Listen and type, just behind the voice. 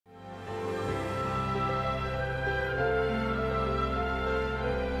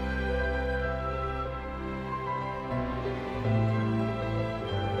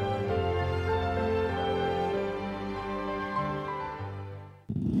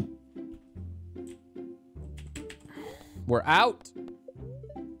We're out.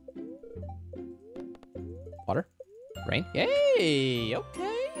 Water. Rain. Yay.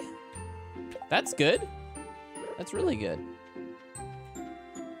 Okay. That's good. That's really good.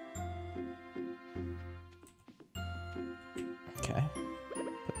 Okay.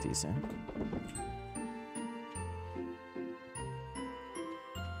 Put these in.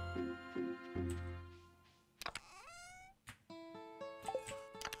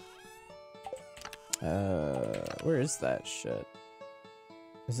 Where is that shit?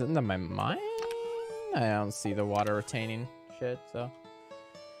 Is it in my mine? I don't see the water retaining shit, so.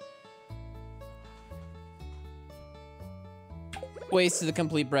 Wasted a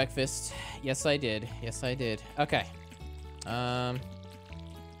complete breakfast. Yes, I did. Yes, I did. Okay.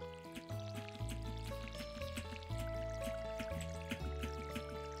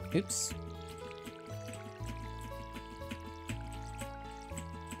 Oops.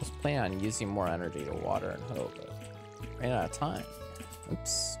 I was planning on using more energy to water and hope, but ran out of time.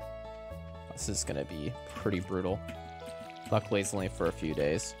 Oops. This is gonna be pretty brutal. Luckily, it's only for a few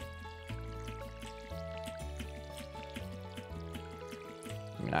days.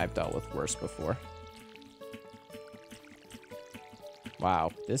 I mean, I've dealt with worse before.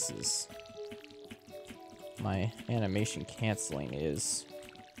 Wow, this is... My animation canceling is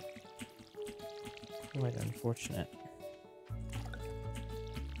quite unfortunate.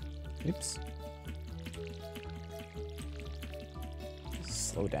 Oops.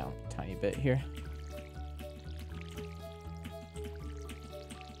 Slow down a tiny bit here.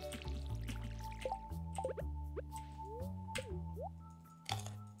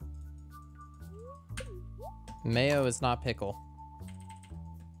 Mayo is not pickle.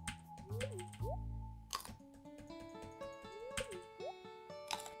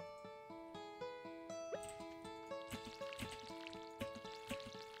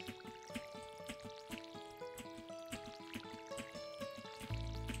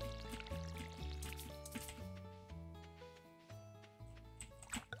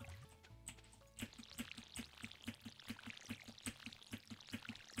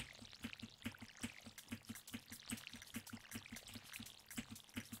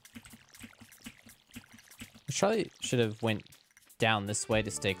 Probably should have went down this way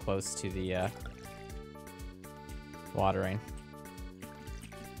to stay close to the watering.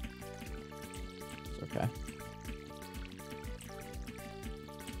 It's okay.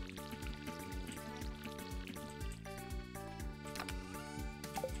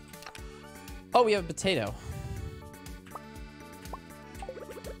 Oh, we have a potato.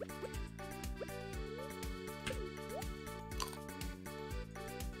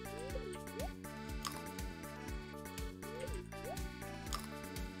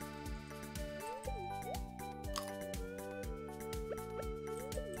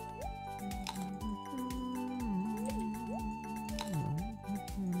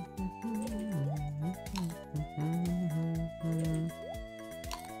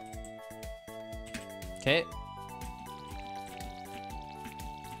 Okay.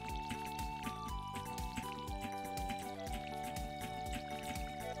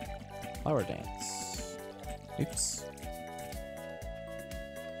 Flower dance. Oops.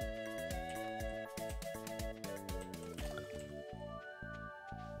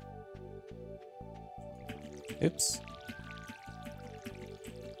 Oops.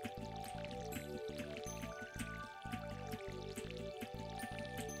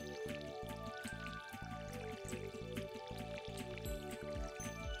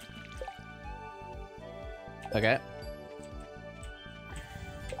 Okay.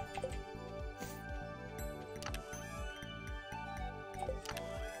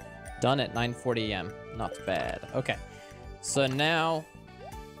 Done at 9:40 a.m. Not bad. Okay. So now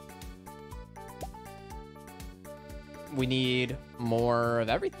we need more of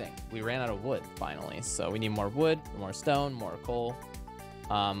everything. We ran out of wood finally. So we need more wood, more stone, more coal.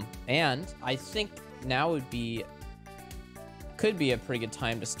 And I think now could be a pretty good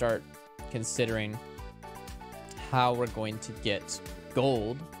time to start considering how we're going to get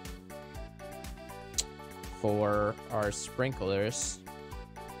gold for our sprinklers.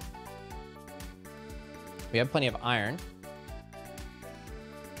 We have plenty of iron,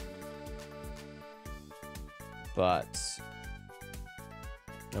 but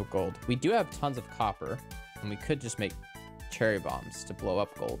no gold. We do have tons of copper, and we could just make cherry bombs to blow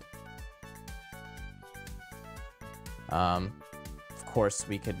up gold. Of course,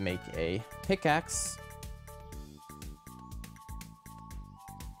 we could make a pickaxe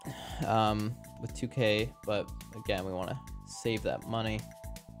with 2K, but again, we want to save that money.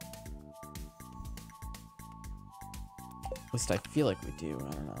 At least I feel like we do.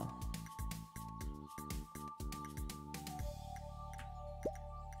 I don't know.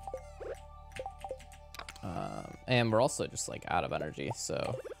 And we're also just like out of energy,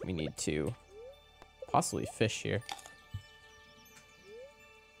 so we need to possibly fish here.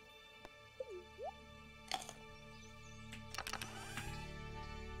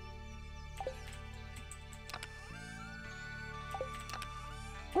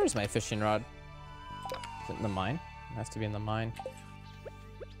 Where's my fishing rod? Is it in the mine? It has to be in the mine.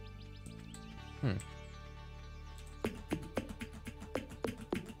 Hmm.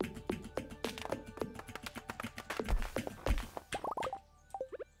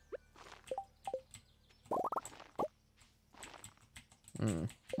 Hmm.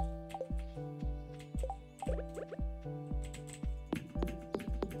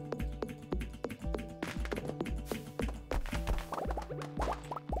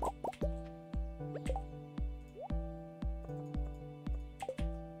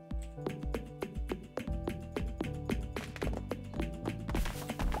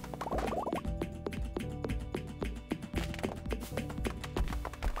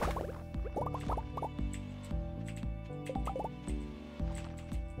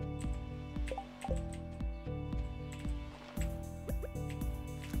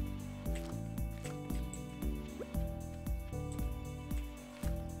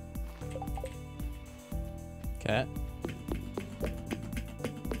 Okay.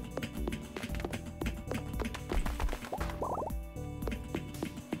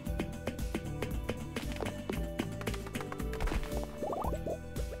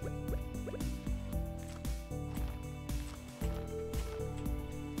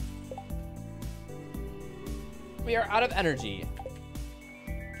 We are out of energy.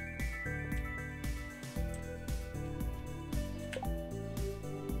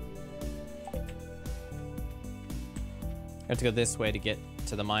 We have to go this way to get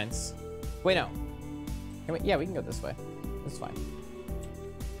to the mines. Wait, no. Can we, yeah, we can go this way. That's fine.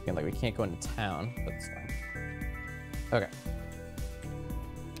 Again, like we can't go into town, but it's fine. Okay.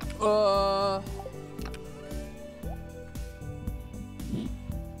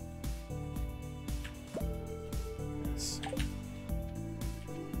 Yes.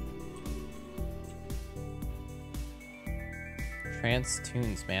 Trance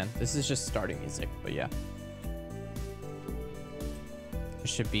tunes, man. This is just starting music, but yeah. There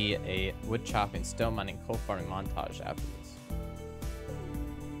should be a wood chopping, stone mining, coal farming montage after this.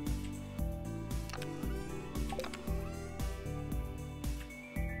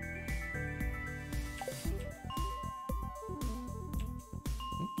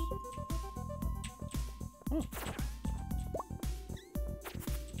 Oops.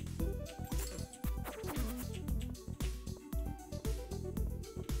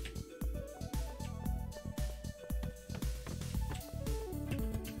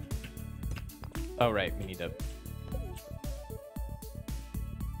 Oh, right, we need to...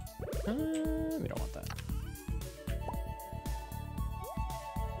 we don't want that.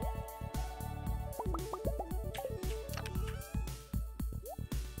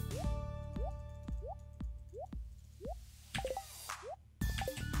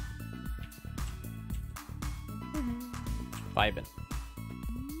 Vibin'.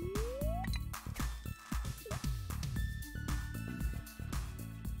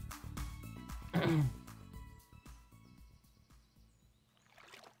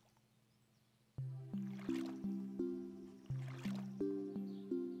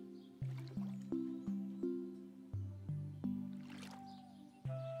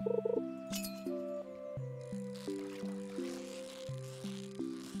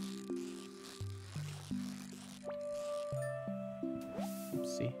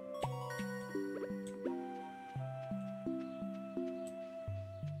 See.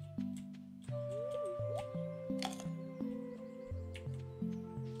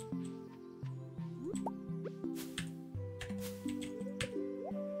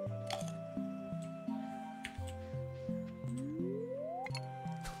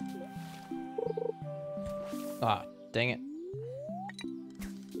 Ah, dang it.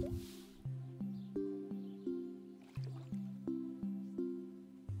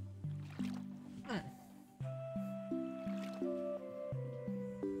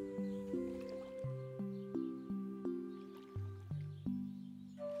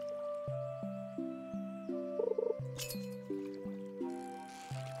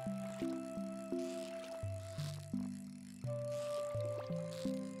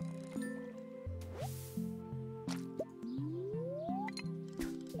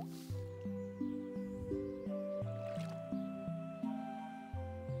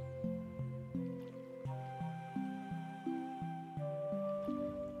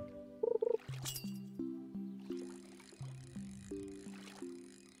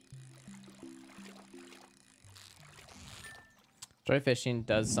 Toy fishing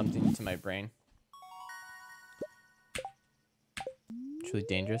does something to my brain. Truly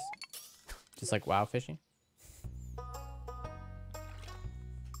dangerous. Just like WoW fishing.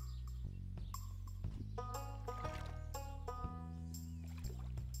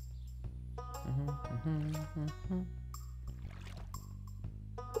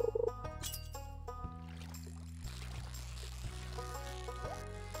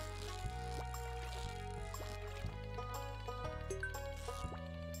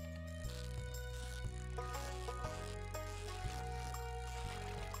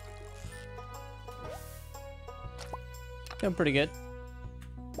 Doing pretty good.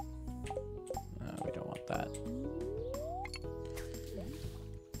 We don't want that.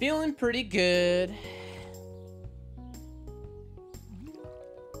 Feeling pretty good.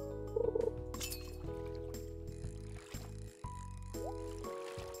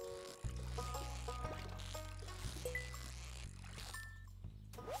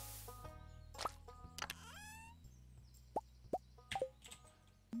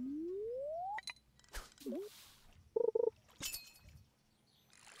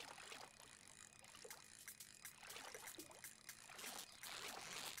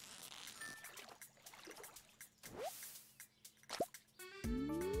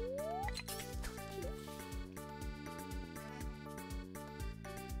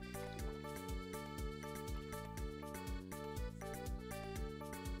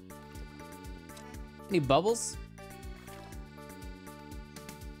 Any bubbles?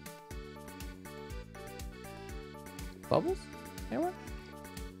 Bubbles? Anyone?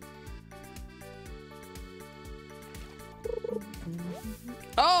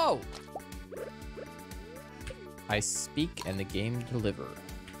 Oh! I speak and the game deliver.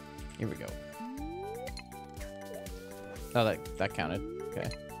 Here we go. Oh, that counted. Okay.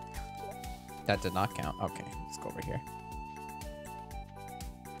 That did not count. Okay, let's go over here.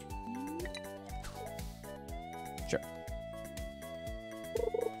 Sure.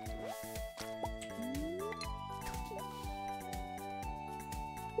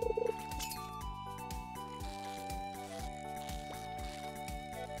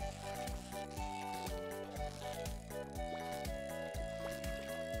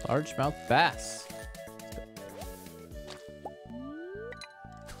 Largemouth bass.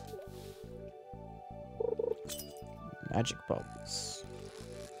 Magic bubbles.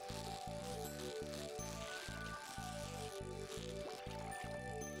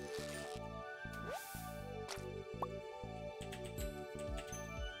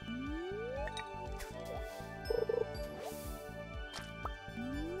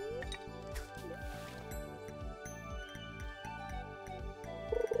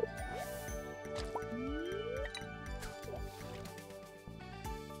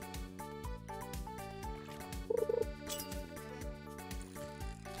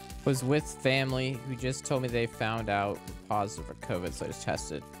 Was with family who just told me they found out positive for COVID, so I just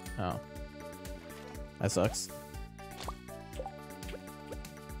tested. Oh, that sucks.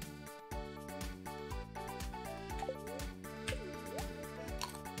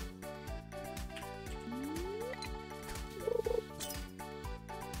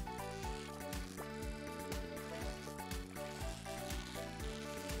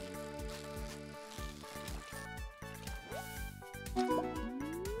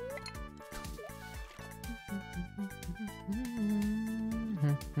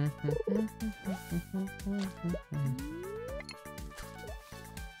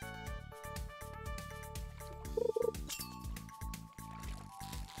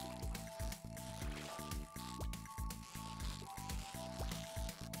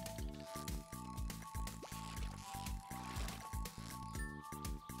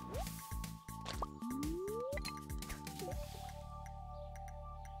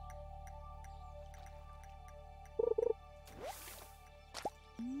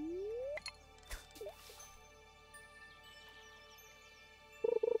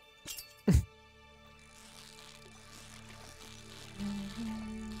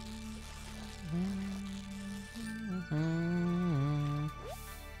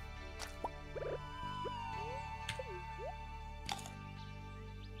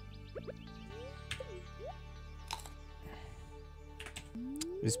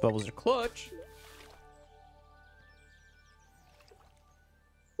 These bubbles are clutch.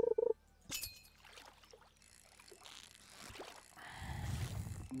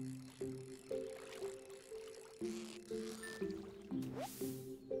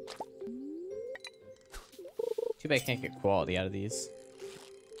 Too bad I can't get quality out of these,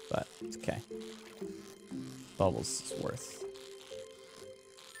 but it's okay. Bubbles is worth.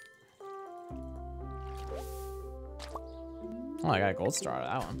 Oh, I got a gold star out of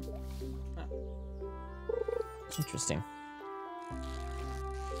that one. Huh. Interesting.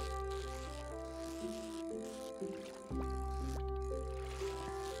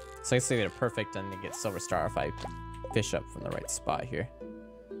 So I guess I get a perfect and then get silver star if I fish up from the right spot here.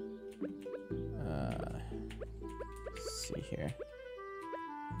 Let's see here.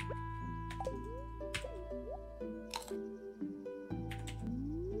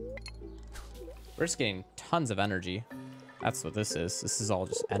 We're just getting tons of energy. That's what this is. This is all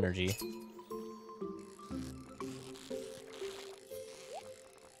just energy.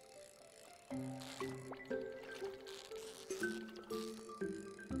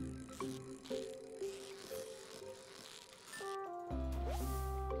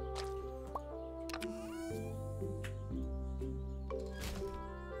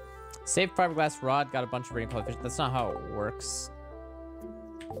 Save fiberglass rod, got a bunch of rating coefficient. That's not how it works.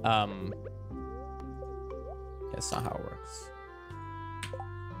 That's not how it works.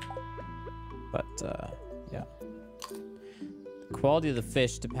 But, yeah. The quality of the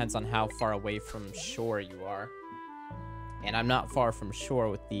fish depends on how far away from shore you are. And I'm not far from shore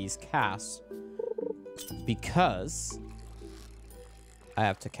with these casts because I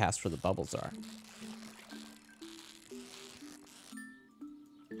have to cast where the bubbles are.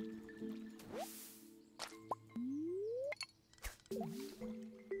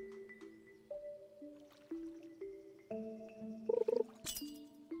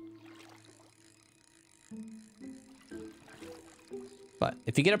 But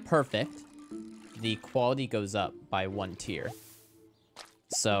if you get a perfect, the quality goes up by 1 tier.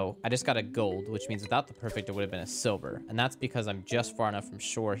 So I just got a gold, which means without the perfect, it would have been a silver. And that's because I'm just far enough from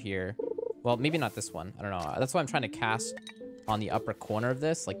shore here. Well, maybe not this one. I don't know. That's why I'm trying to cast on the upper corner of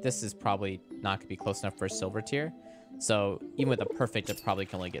this. Like, this is probably not going to be close enough for a silver tier. So even with a perfect, it probably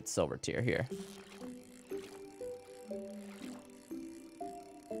can only get silver tier here.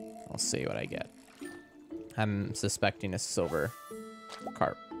 I'll see what I get. I'm suspecting a silver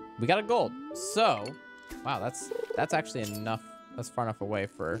carp. We got a gold. So, wow, that's actually enough. That's far enough away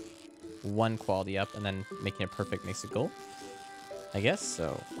for 1 quality up, and then making it perfect makes it gold, I guess.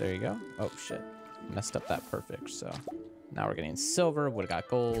 So there you go. Oh shit, messed up that perfect. So now we're getting silver. Would have got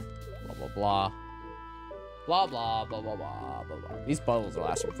gold. Blah blah blah. Blah blah blah blah blah blah blah. These bubbles are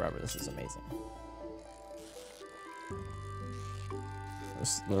lasting forever. This is amazing.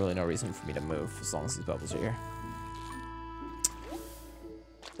 There's literally no reason for me to move as long as these bubbles are here.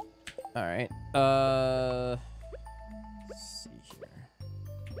 All right. Let's see here.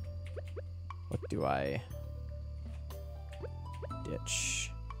 What do I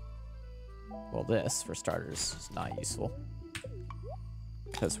ditch? Well, this, for starters, is not useful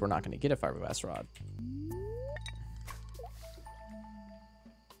because we're not going to get a fiberglass rod.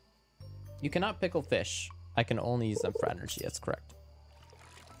 You cannot pickle fish. I can only use them for energy. That's correct.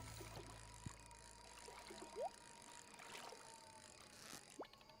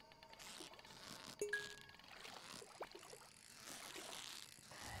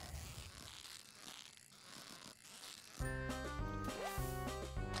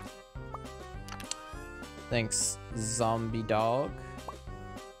 Thanks, zombie dog.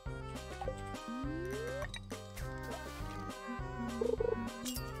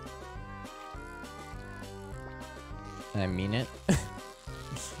 I mean it.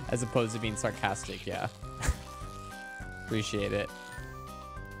 As opposed to being sarcastic, yeah. Appreciate it.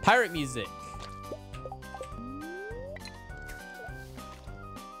 Pirate music.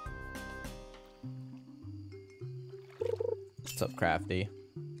 What's up, Crafty?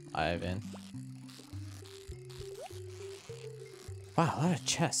 Ivan. Wow, a lot of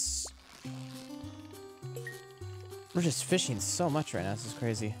chests. We're just fishing so much right now. This is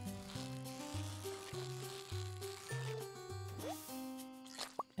crazy.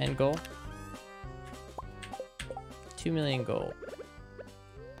 End goal. 2 million gold.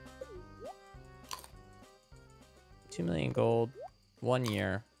 2 million gold. 1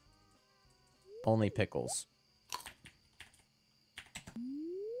 year. Only pickles.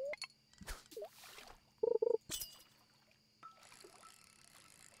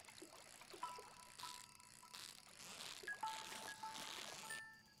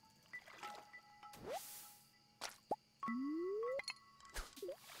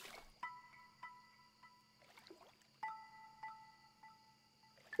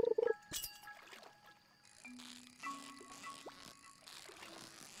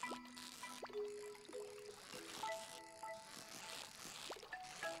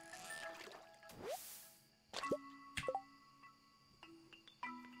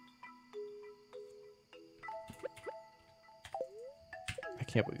 I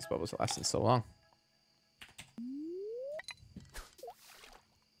can't believe these bubbles are lasting so long.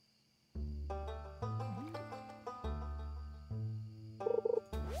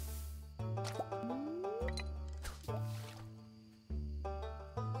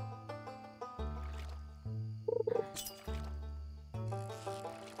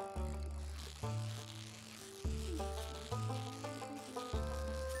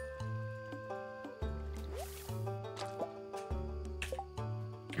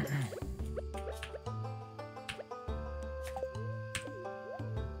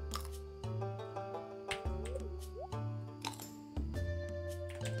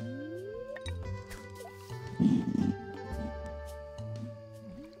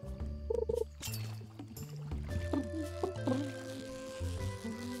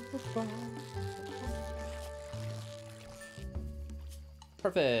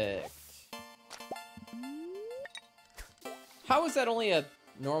 Perfect. How is that only a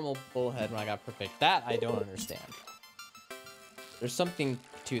normal bullhead when I got perfect? That I don't understand. There's something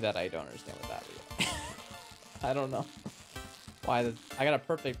to that I don't understand with that. I don't know why I got a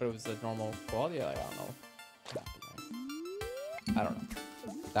perfect, but it was a normal quality. Like, I don't know. I don't know.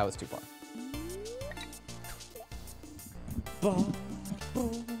 That was too far. Bubbles,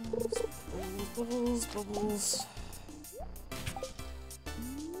 bubbles, bubbles, bubbles.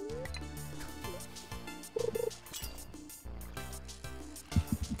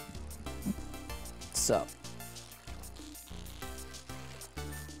 So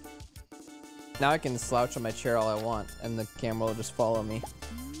now I can slouch on my chair all I want and the camera will just follow me.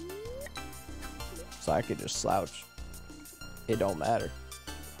 So I could just slouch. It don't matter.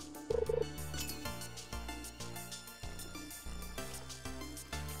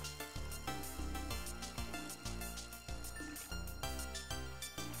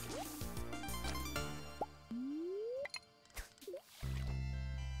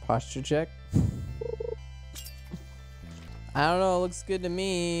 Posture check. I don't know, it looks good to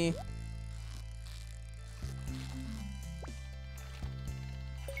me.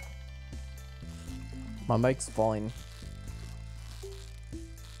 My mic's falling.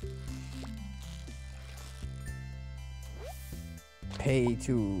 Pay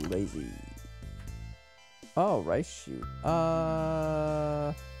too lazy. Oh, rice shoot.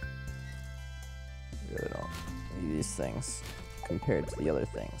 Really don't need these things compared to the other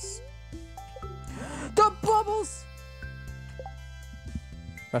things. The bubbles!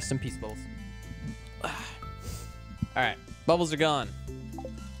 Rest in peace, Bubbles. Alright, bubbles are gone.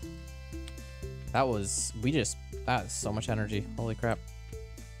 That was so much energy. Holy crap.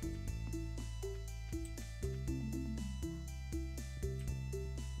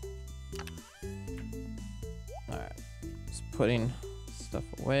 Alright, just putting stuff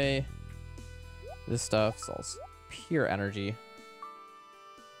away. This stuff's all pure energy.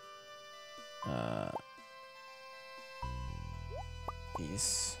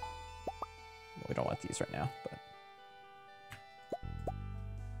 These. We don't want these right now, but.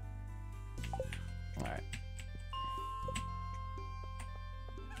 Alright.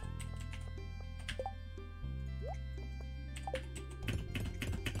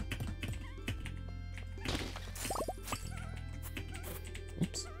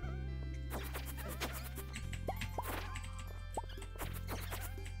 Oops.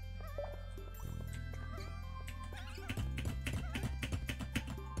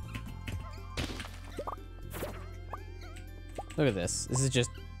 Look at this. This is just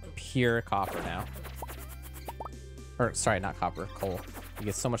pure copper now. Or, sorry, not copper, coal. You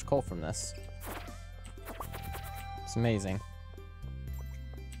get so much coal from this. It's amazing.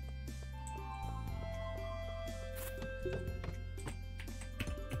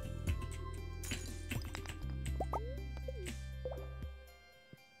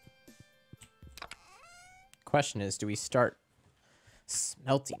 Question is, do we start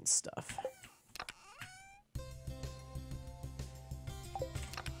smelting stuff?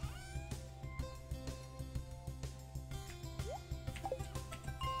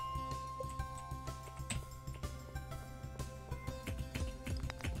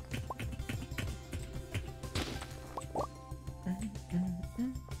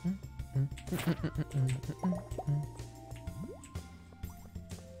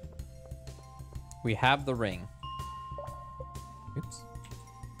 We have the ring. Oops.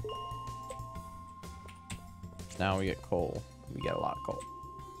 Now we get coal. We get a lot of coal.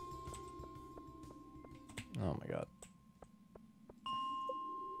 Oh my god.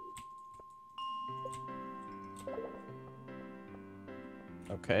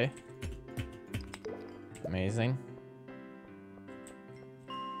 Okay. Amazing.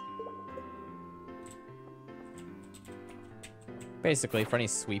 Basically, for any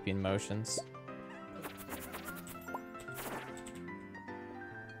sweeping motions.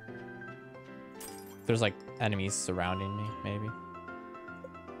 There's like enemies surrounding me, maybe.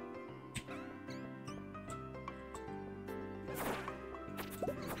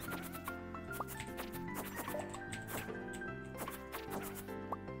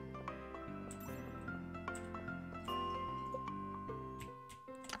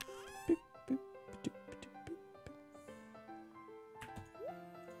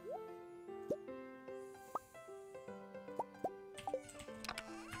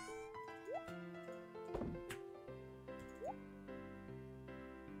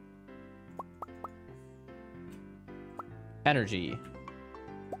 Energy.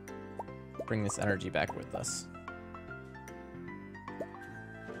 Bring this energy back with us.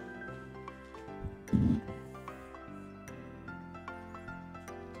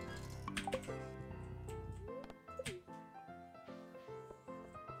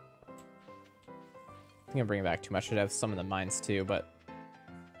 I think I'm bringing back too much. I should have some in the mines too, but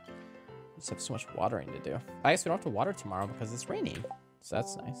I just have so much watering to do. I guess we don't have to water tomorrow because it's raining. So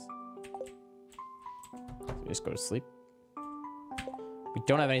that's nice. So we just go to sleep. We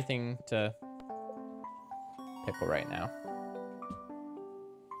don't have anything to pickle right now.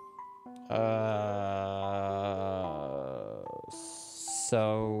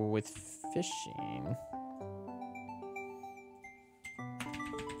 So with fishing...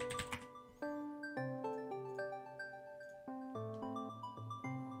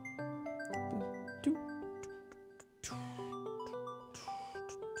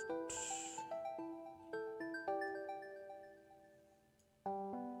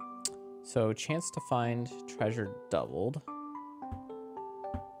 So chance to find treasure doubled.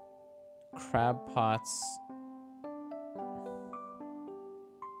 Crab pots.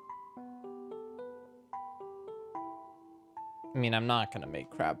 I mean, I'm not gonna make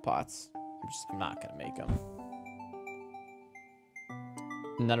crab pots. I'm not gonna make them.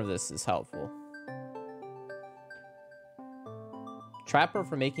 None of this is helpful. Trapper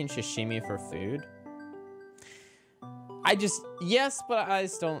for making sashimi for food. Yes, but I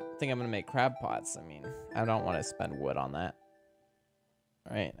just don't think I'm gonna make crab pots. I mean, I don't want to spend wood on that.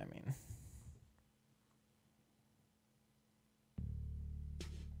 Right? I mean.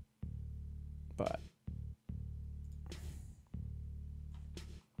 But.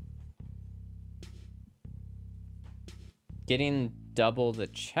 Getting double the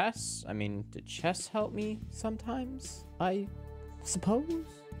chests. I mean, the chests help me sometimes, I suppose.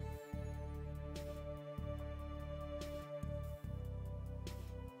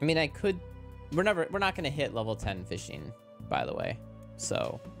 I mean, I could... We're not going to hit level 10 fishing, by the way.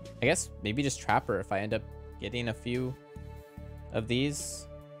 So, I guess maybe just Trapper if I end up getting a few of these.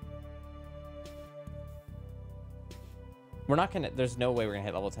 We're not going to... There's no way we're going to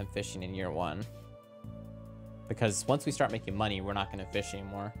hit level 10 fishing in year 1. Because once we start making money, we're not going to fish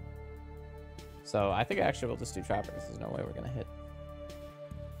anymore. So, I think actually we'll just do Trapper because there's no way we're going to hit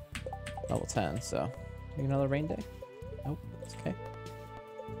level 10. So, maybe another rain day? Nope, it's okay.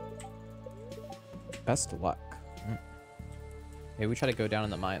 Best of luck. Maybe we try to go down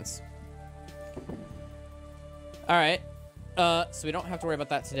in the mines. All right. So we don't have to worry about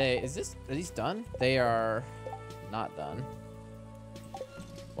that today. Are these done? They are not done.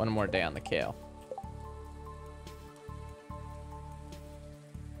 One more day on the kale.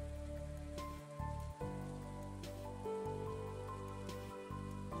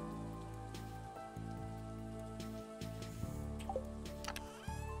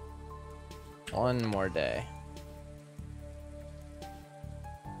 One more day.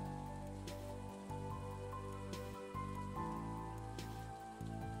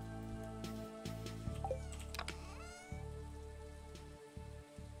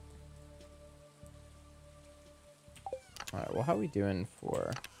 All right, well, how are we doing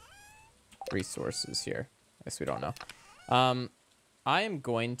for resources here? I guess we don't know. I am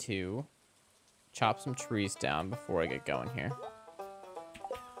going to chop some trees down before I get going here.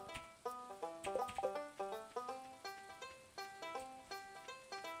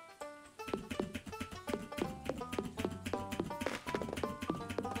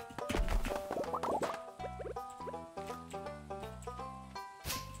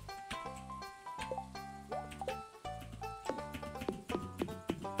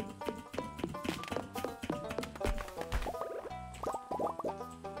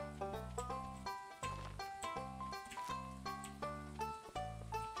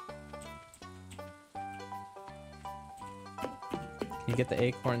 You get the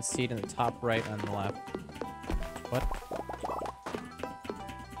acorn seed in the top right on the left. What?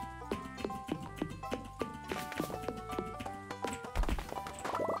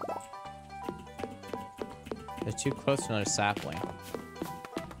 They're too close to another sapling.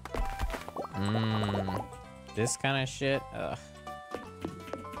 This kind of shit? Ugh.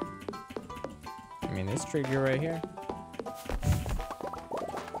 I mean, this tree grew right here.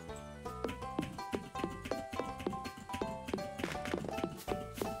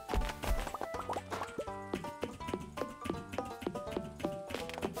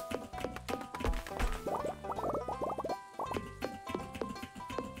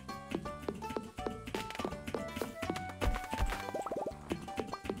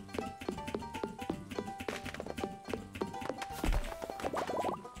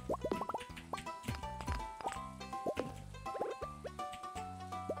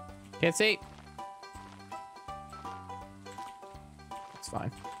 Can't see. It's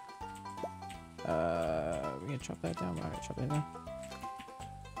fine. We can chop that down. We're not gonna chop that down.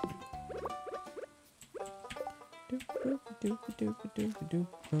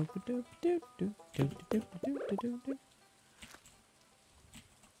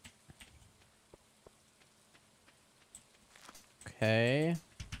 Okay.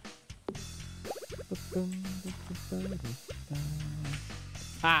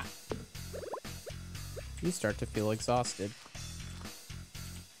 Ah! You start to feel exhausted.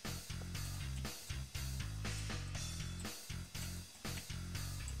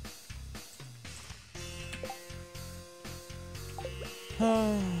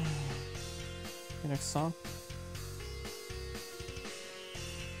 The next song?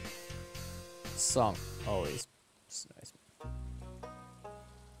 Song always nice.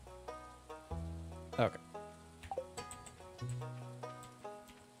 Okay.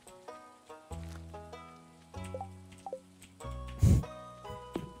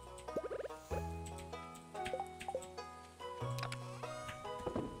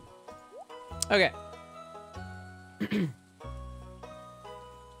 Okay.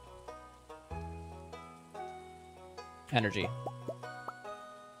 Energy.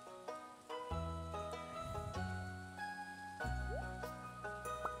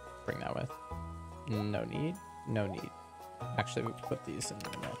 Bring that with. No need. No need. Actually, we put these in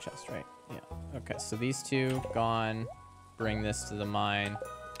that chest, right? Yeah. Okay, so these two gone. Bring this to the mine.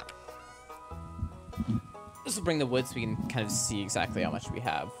 This will bring the wood so we can kind of see exactly how much we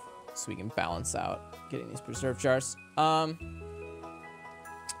have, so we can balance out getting these preserve jars.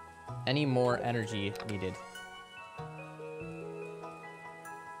 Any more energy needed?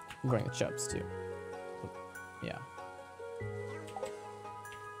 Bring the chubs too. Yeah.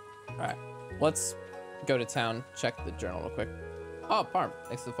 All right, let's go to town. Check the journal real quick. Oh, Parm,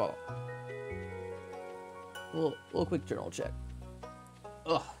 thanks for the follow. Little quick journal check.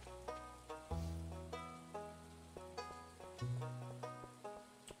 Ugh.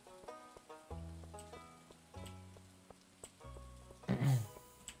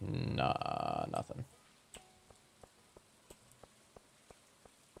 Nah, nothing.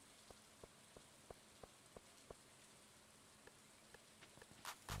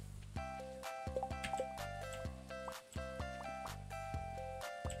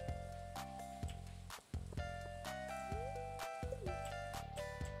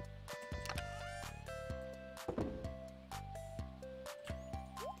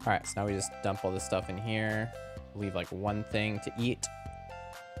 All right, so now we just dump all this stuff in here. Leave like one thing to eat.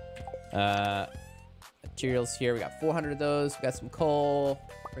 Materials here. We got 400 of those. We got some coal.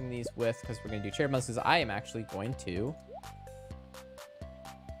 Bring these with because we're gonna do cherry musk. Because I am actually going to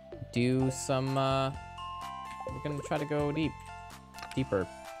do some. We're gonna try to go deeper.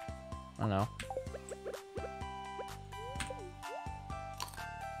 I don't know.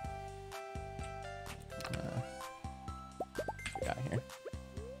 What we got here?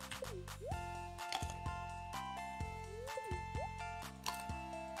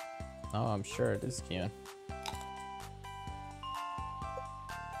 Oh, I'm sure it is queuing.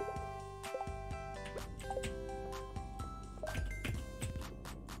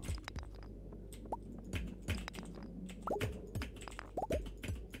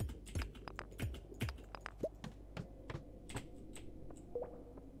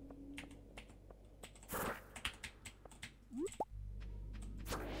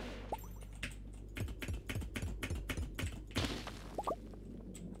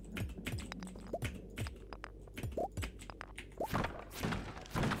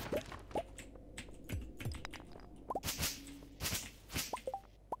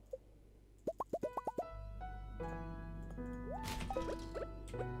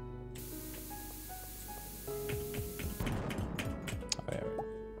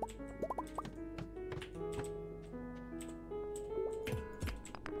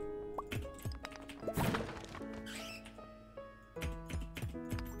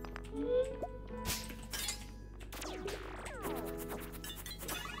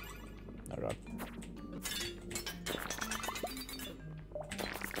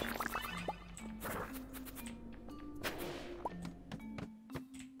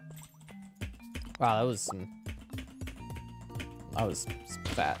 Wow, that was some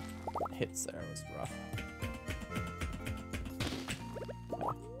fat hits there. It was rough.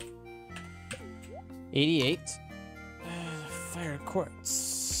 Oh. 88. Fire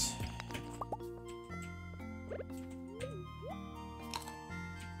quartz.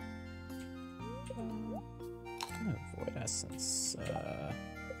 Void essence.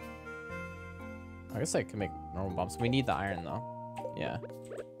 I guess I can make normal bombs. We need the iron though. Yeah.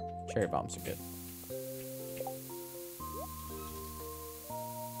 Cherry bombs are good.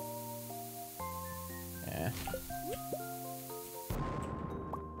 Yeah.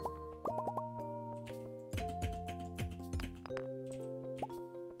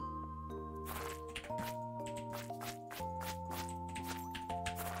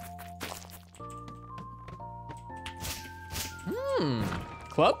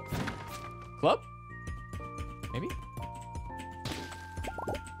 Club? Club? Maybe?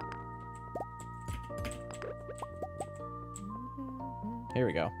 Here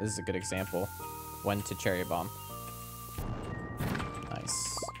we go. This is a good example. When to cherry bomb.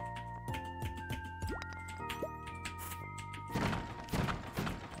 Nice.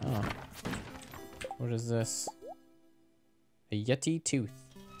 Oh. What is this? A Yeti tooth.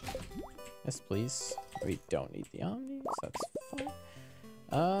 Yes, please. We don't need the omnis. That's fine.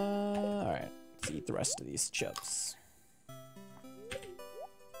 Alright. Let's eat the rest of these chips.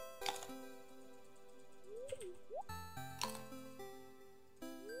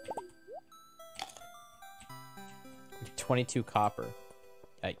 $22 copper.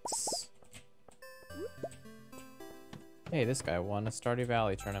 Yikes. Hey, this guy won a Stardew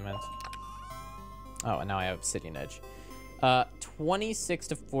Valley tournament. Oh, and now I have Obsidian Edge. 26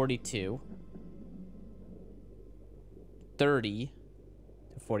 to 42. 30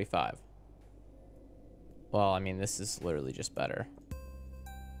 to 45. Well, I mean, this is literally just better.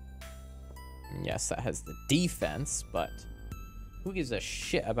 And yes, that has the defense, but who gives a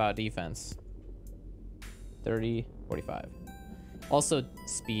shit about defense? 30, 45. Also,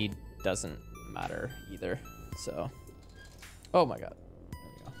 speed doesn't matter either, so. Oh my god.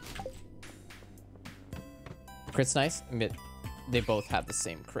 There we go. Crit's nice, but they both have the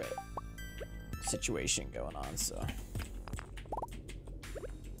same crit situation going on, so.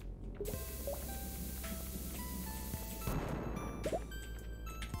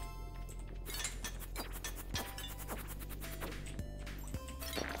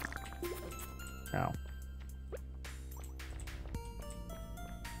 Ow.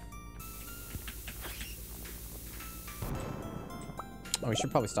 Oh, we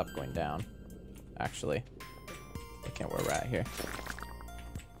should probably stop going down, actually. Looking at where we're at here.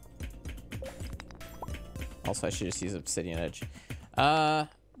 Also, I should just use Obsidian Edge.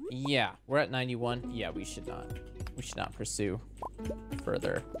 Yeah, we're at 91. Yeah, we should not pursue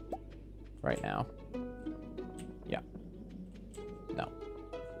further right now. Yeah. No.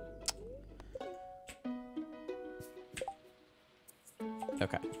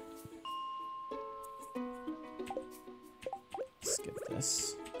 Okay. Skip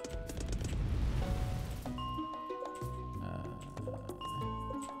this.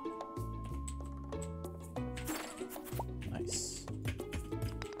 Nice.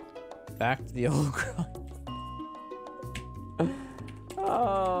 Back to the old grind.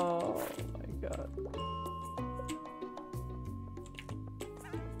 Oh my god.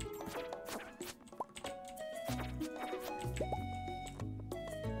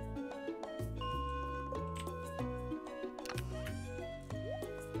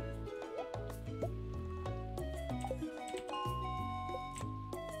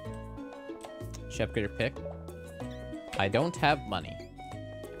 Should I upgrade your pick? I don't have money.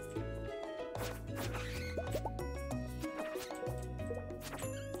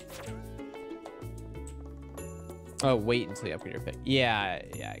 Oh, wait until you upgrade your pick. Yeah,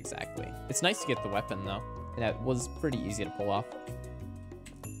 exactly. It's nice to get the weapon, though. And that was pretty easy to pull off.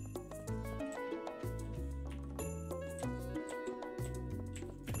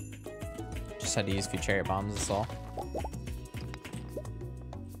 Just had to use a few cherry bombs, that's all.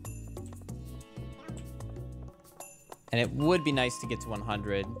 And it would be nice to get to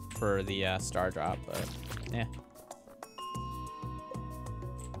 100 for the star drop, but yeah.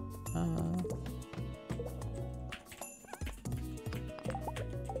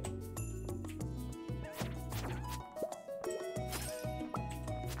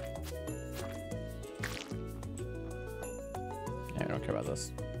 Yeah, I don't care about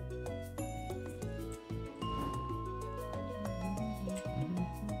this.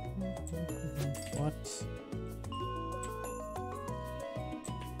 What?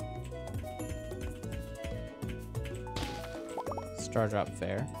 Star drop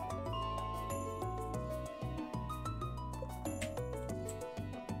fair.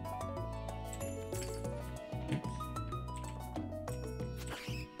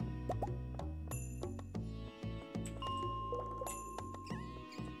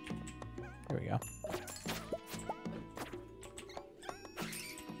 Here we go.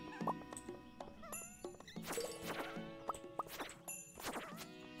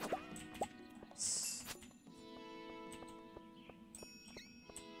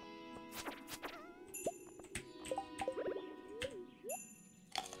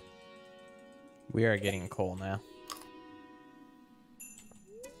 We are getting coal now.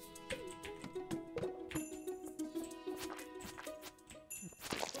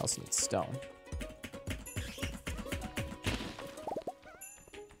 Also need stone.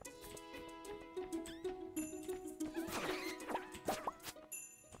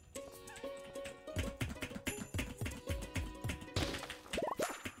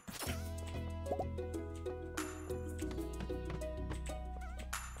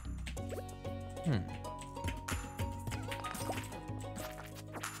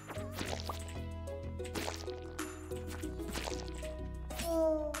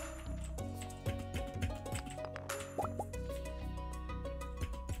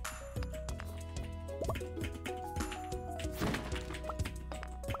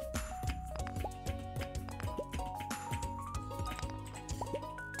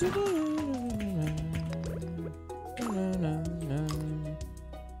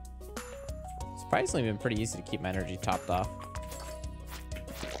 Surprisingly been pretty easy to keep my energy topped off.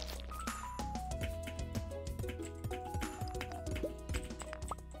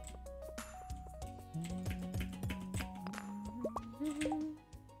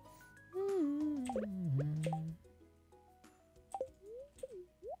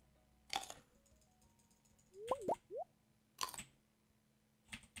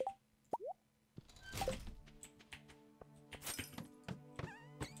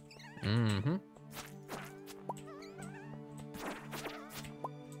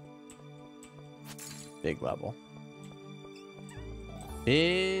 Big level.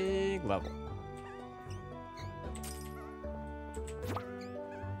 Big level.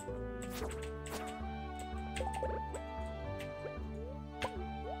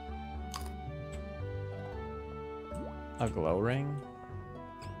 A glow ring?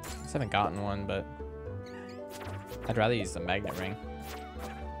 I just haven't gotten one, but I'd rather use the magnet ring.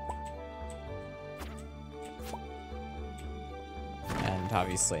 And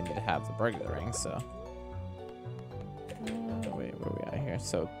obviously I need to have the burglar ring, so. Wait, where are we at here?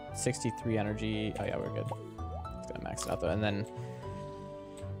 So 63 energy. Oh yeah, we're good. It's gonna max it out though. And then,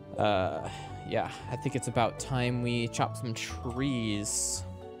 yeah, I think it's about time we chop some trees.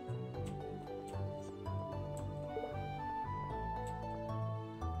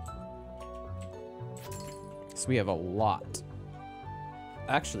 So we have a lot.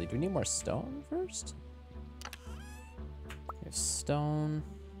 Actually, do we need more stone first? We have stone.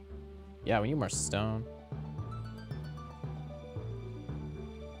 Yeah, we need more stone.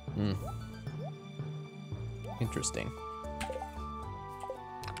 Interesting.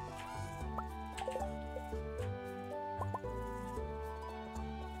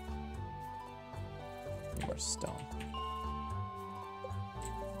 More stone.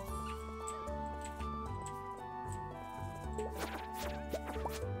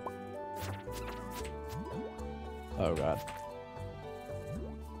 Oh god.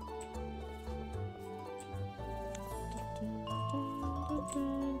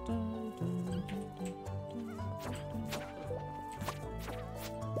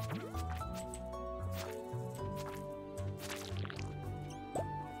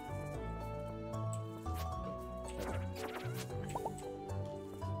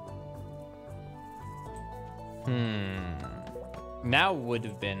 Now would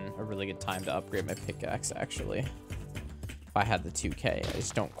have been a really good time to upgrade my pickaxe, actually. If I had the 2K. I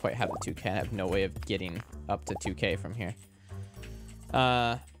just don't quite have the 2K. I have no way of getting up to 2K from here.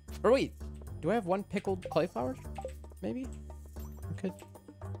 Or wait, do I have one pickled cauliflower? Maybe? I could.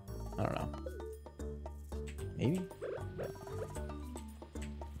 I don't know. Maybe?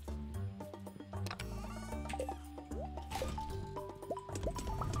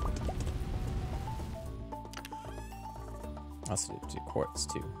 I also do quartz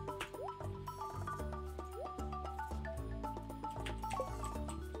too.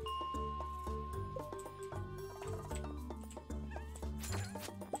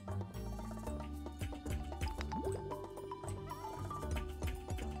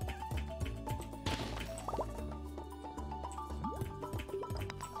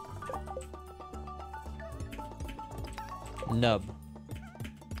 Nub.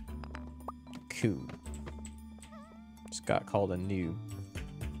 Cool. Just got called a noob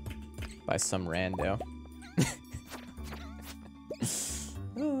by some rando.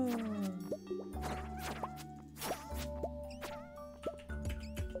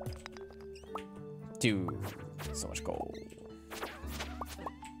 Dude, so much gold.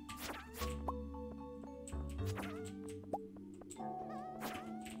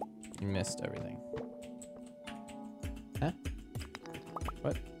 You missed everything. Huh?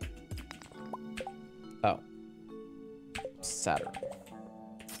 What? Oh. Saturn.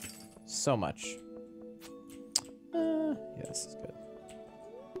 So much. This is good.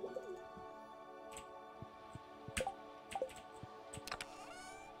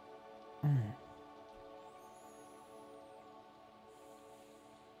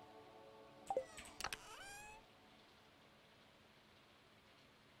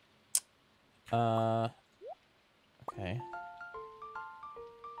 Okay.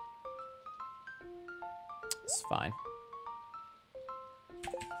 It's fine.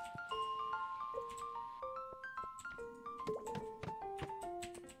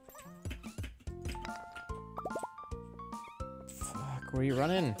 Fuck, where are you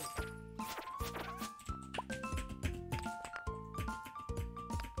running?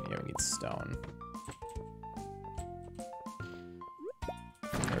 Yeah, we need stone.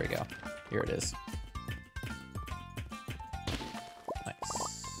 There we go. Here it is.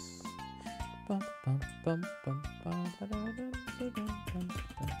 Nice. Bum, bum, bum, bum, bum,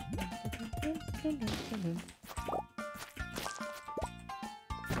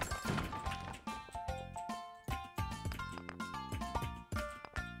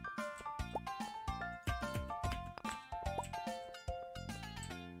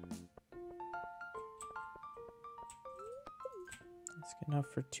 That's good enough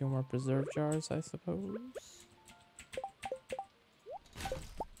for 2 more preserve jars, I suppose.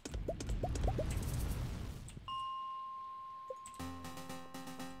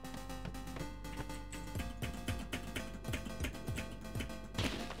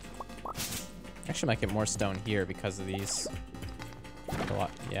 Actually, might get more stone here because of these. A lot,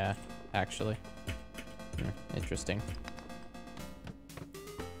 yeah, actually. Interesting.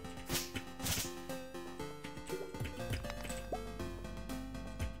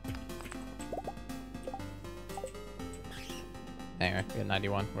 Anyway, we got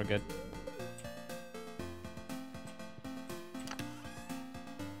 91. We're good.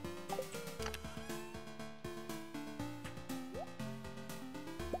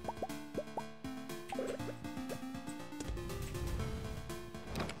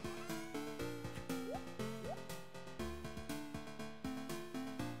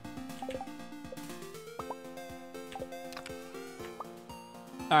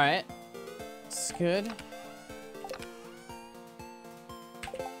 All right, it's good.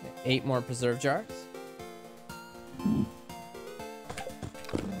 8 more preserve jars.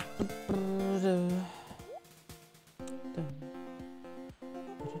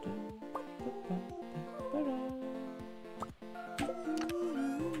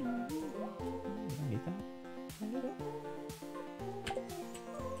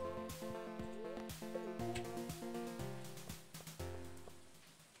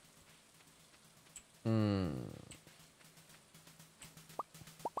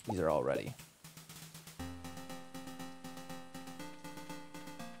 These are all ready.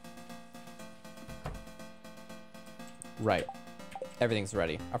 Right. Everything's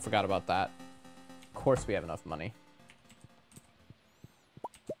ready. I forgot about that. Of course we have enough money.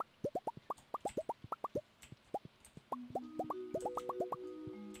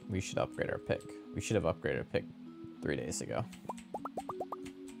 We should upgrade our pick. We should have upgraded our pick 3 days ago.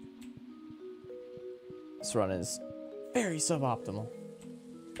 This run is very suboptimal.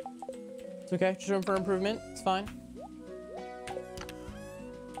 It's okay, just room for improvement. It's fine.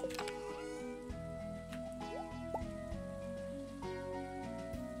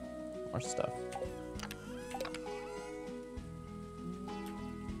 More stuff.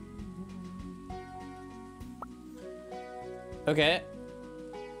 Okay.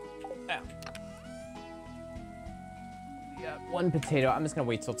 Yeah. We got 1 potato. I'm just gonna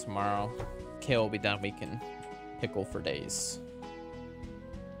wait till tomorrow. Kale will be done. We can pickle for days.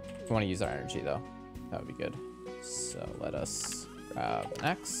 We want to use our energy though. That would be good. So let us grab an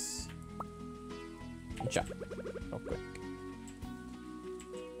axe and chop real quick.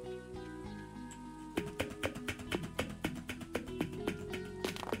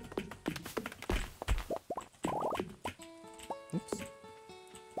 Oops.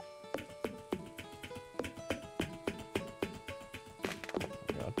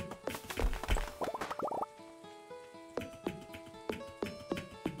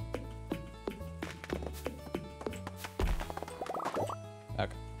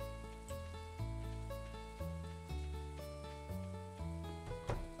 Okay.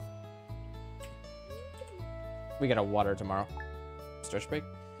 We gotta water tomorrow. Stretch break.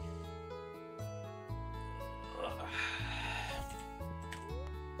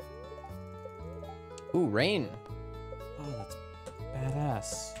 Ooh, rain. Oh, that's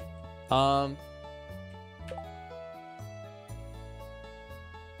badass.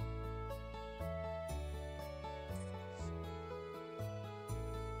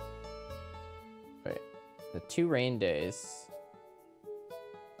 Wait, the 2 rain days.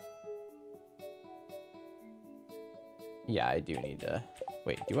 Yeah, I do need to...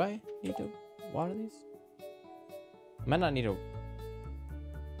 Wait, do I need to water these? I might not need to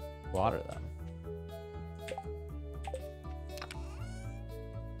water them.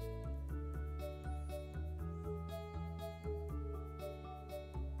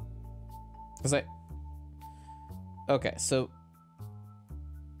 Cause okay, so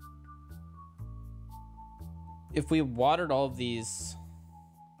if we watered all of these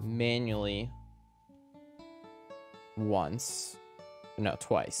manually once, no,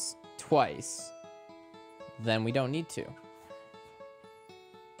 twice, then we don't need to.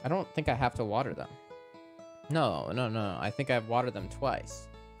 I don't think I have to water them. No, I think I've watered them twice,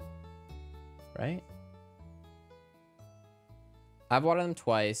 right? I've watered them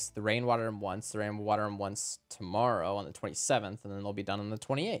twice. The rain watered them once. The rain will water them once tomorrow on the 27th, and then they'll be done on the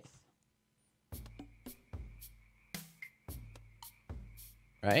 28th.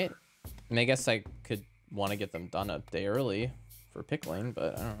 Right? I mean, I guess I could want to get them done a day early for pickling,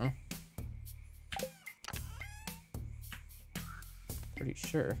 but I don't know. Pretty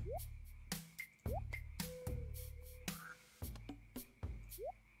sure.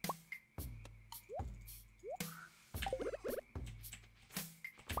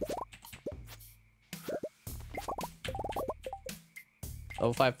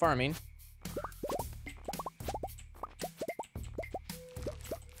 Level 5 farming.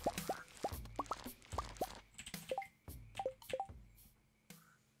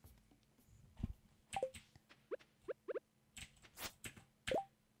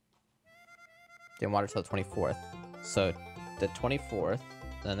 Didn't water till the 24th. So the 24th,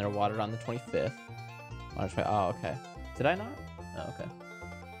 then they're watered on the 25th. Oh, okay. Did I not? Oh, okay.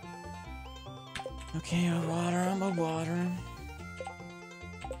 Okay, I'll water them, I'll water them.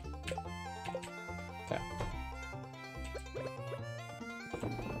 Okay.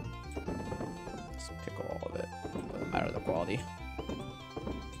 Just pickle all of it. Doesn't matter the quality.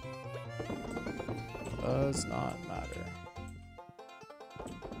 Does not matter.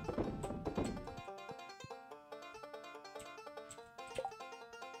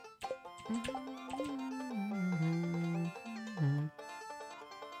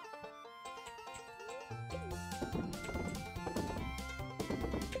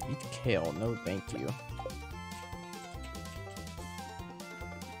 Eat kale, no thank you.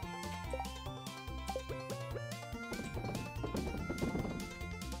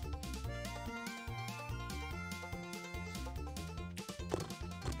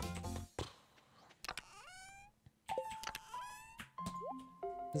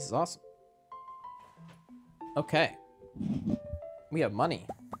 This is awesome. Okay. We have money.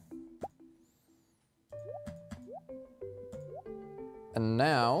 And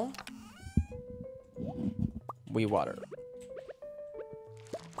now we water.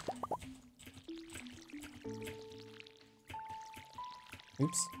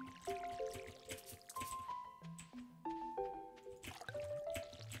 Oops.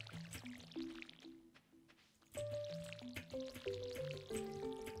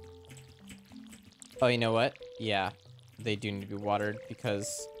 Oh, you know what? Yeah, they do need to be watered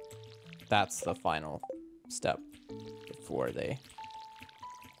because that's the final step before they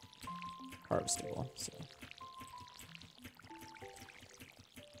harvestable. So.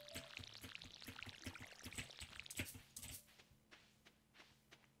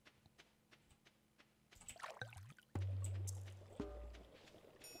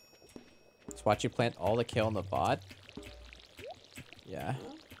 Let's watch you plant all the kale in the VOD. Yeah,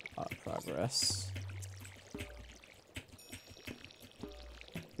 progress.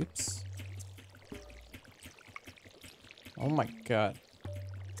 Oops. Oh my god.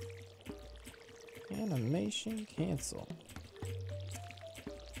 Animation cancel.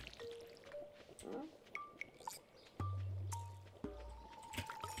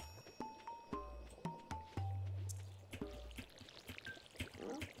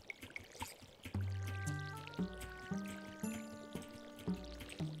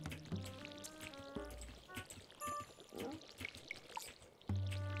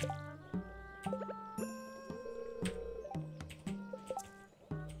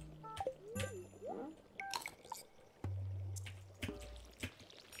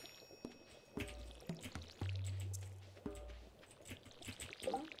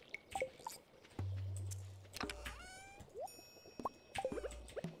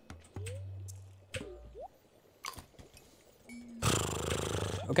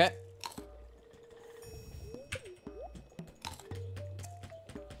 Okay.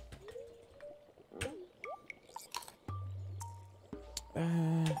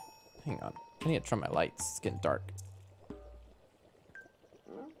 Hang on. I need to trim my lights. It's getting dark.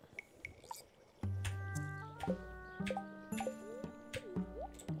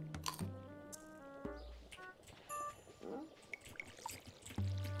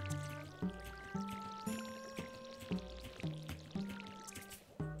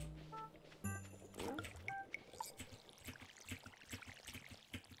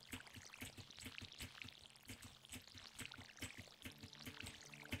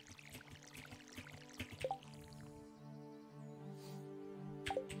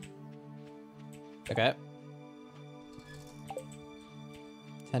 Okay.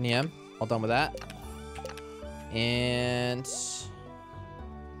 10 EM. All done with that. And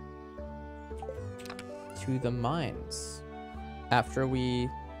to the mines. After we...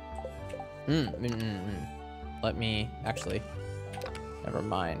 Let me... Actually, never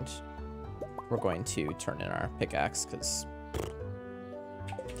mind. We're going to turn in our pickaxe, because...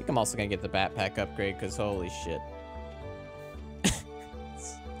 I think I'm also going to get the backpack upgrade, because holy shit.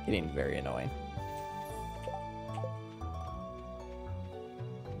 It's getting very annoying.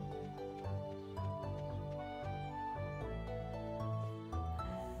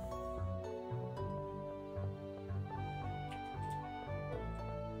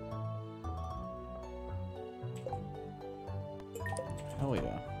 Hell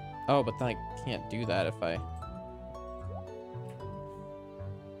yeah. Oh, but then I can't do that if I...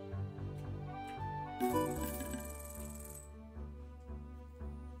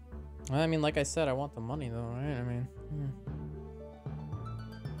 I mean, like I said, I want the money though, right? I mean...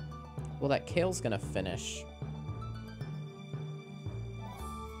 Well, that kale's gonna finish.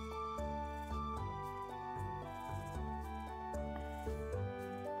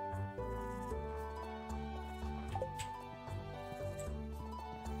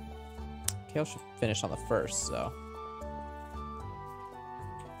 Kale should finish on the 1st, so...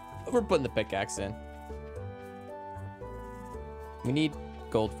 We're putting the pickaxe in. We need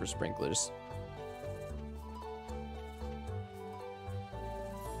gold for sprinklers.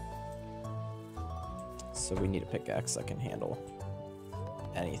 So we need a pickaxe that can handle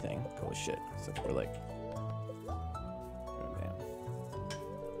anything. Holy shit. So we're like... Oh, man.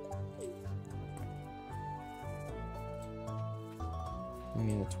 You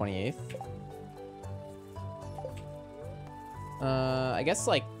mean the 28th? I guess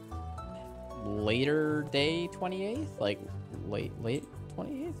like later day 28th? Like late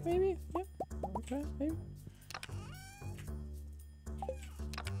 28th maybe? Yeah. Okay, maybe.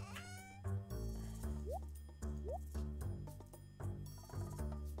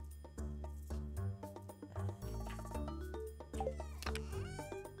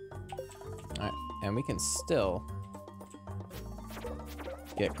 Alright, and we can still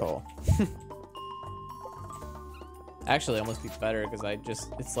get coal. Actually, almost be better because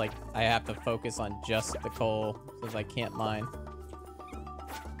it's like I have to focus on just the coal because I can't mine.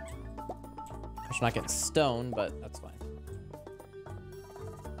 I'm not getting stone, but that's fine.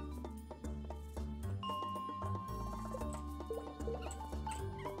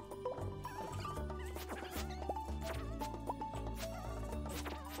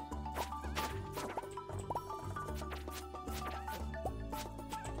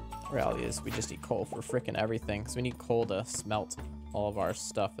 Reality is we just need coal for frickin' everything, so we need coal to smelt all of our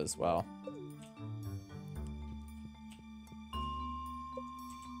stuff as well.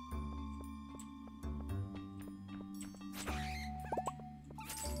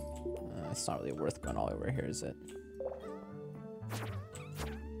 It's not really worth going all over here, is it?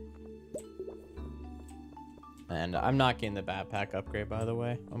 And I'm not getting the backpack upgrade, by the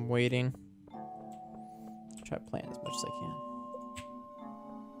way. I'm waiting. Try playing as much as I can.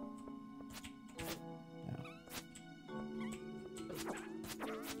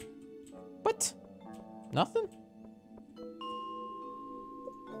 What? Nothing?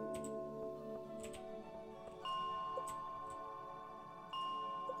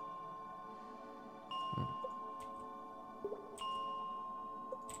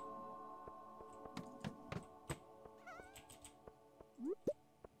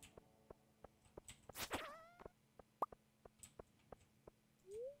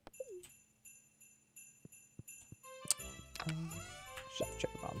 Should have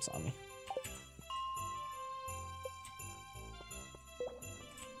cherry bombs on me.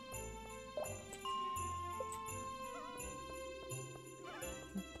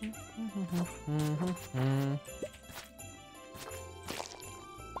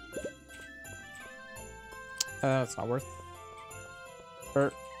 It's not worth.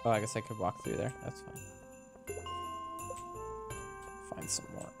 Or, oh, I guess I could walk through there. That's fine. Find some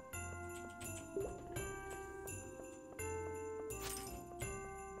more.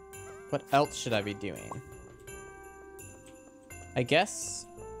 What else should I be doing? I guess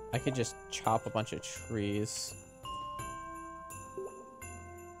I could just chop a bunch of trees.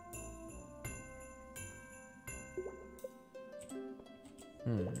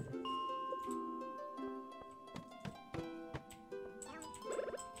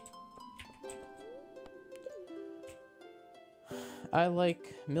 I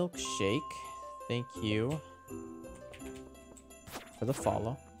like milkshake. Thank you for the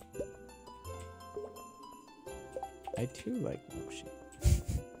follow. I too like milkshake.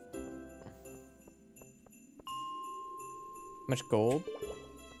 much gold?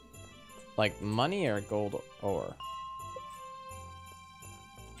 Like money or gold ore?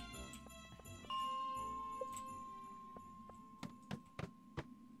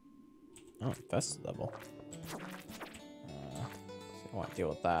 Oh, best level. So I want to deal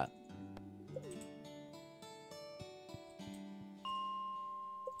with that.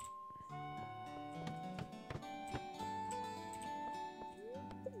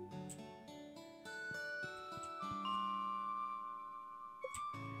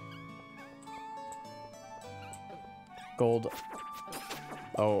 Gold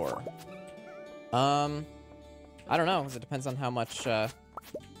ore. I don't know, because it depends on how much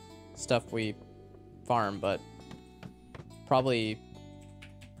stuff we farm, but probably,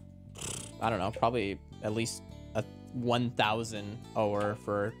 I don't know, probably at least a 1,000 ore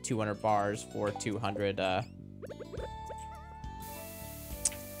for 200 bars for 200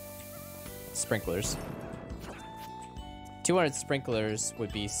 sprinklers. 200 sprinklers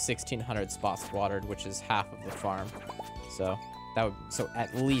would be 1,600 spots watered, which is half of the farm. So that would, so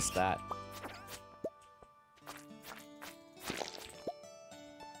at least that.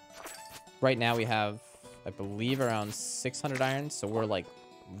 Right now we have, I believe, around 600 iron, so we're like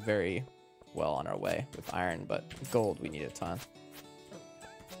very well on our way with iron, but gold we need a ton.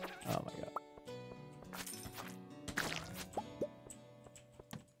 Oh my god.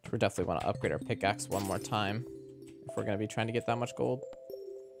 We definitely want to upgrade our pickaxe one more time if we're going to be trying to get that much gold.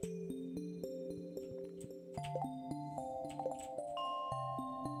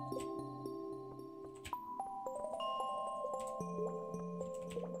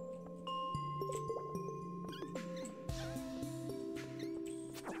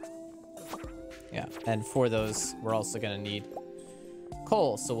 Yeah, and for those, we're also going to need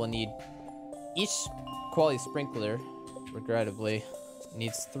coal. So we'll need each quality sprinkler, regrettably,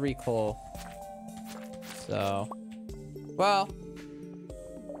 needs 3 coal. So, well,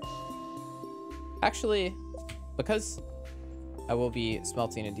 actually, because I will be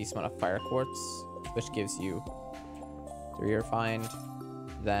smelting a decent amount of fire quartz, which gives you 3 refined,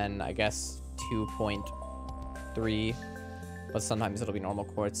 then I guess 2.3, but sometimes it'll be normal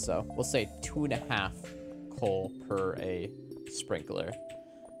quartz, so we'll say 2.5 coal per a sprinkler,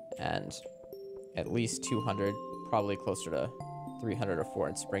 and at least 200, probably closer to 300 or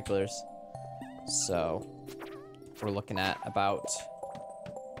 400 sprinklers. So we're looking at about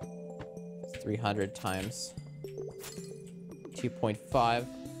 300 times 2.5,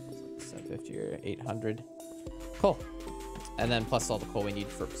 750 or 800. Cool. And then plus all the coal we need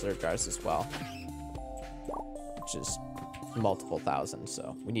for preserve jars as well, which is multiple thousand,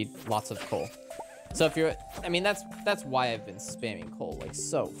 so we need lots of coal. So if you're, I mean, that's why I've been spamming coal like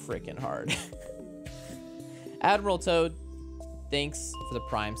so freaking hard. Admiral Toad, thanks for the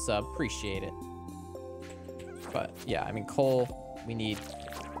Prime sub, appreciate it. But yeah, I mean, coal, we need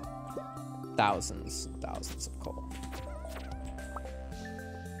thousands and thousands of coal.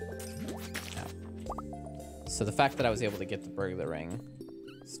 Yeah. So the fact that I was able to get the burglar ring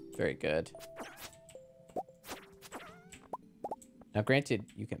is very good. Now, granted,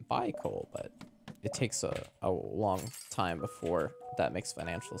 you can buy coal, but it takes a long time before that makes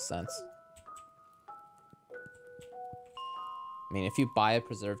financial sense. I mean, if you buy a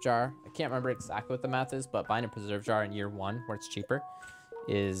preserve jar, I can't remember exactly what the math is, but buying a preserve jar in year 1, where it's cheaper,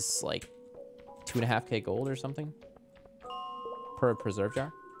 is like 2.5k gold or something per preserve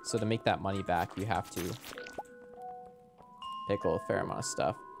jar. So to make that money back, you have to pickle a fair amount of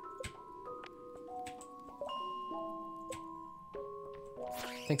stuff.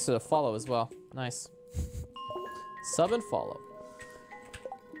 Thanks for the follow as well. Nice. Sub and follow.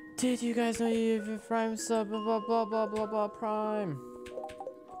 Did you guys know you have a Prime sub? Blah, blah, blah, blah, blah, blah, Prime.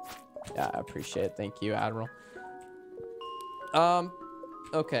 Yeah, I appreciate it. Thank you, Admiral.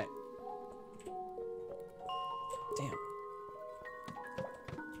 Okay. Damn.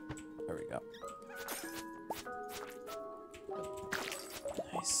 There we go.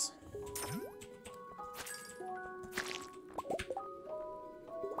 Nice.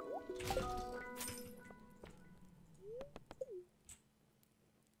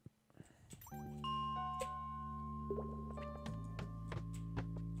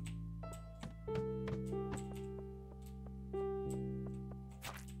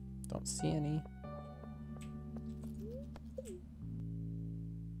 Don't see any.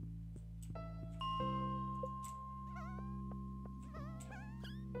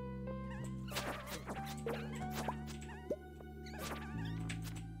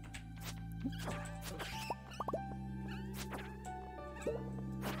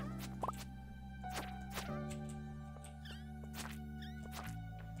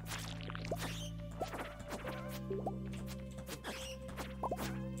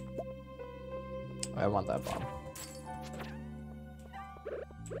 I want that bomb.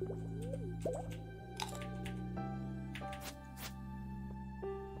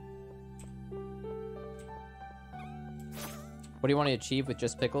 What do you want to achieve with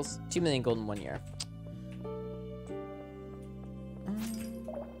just Pickles? 2 million gold in 1 year.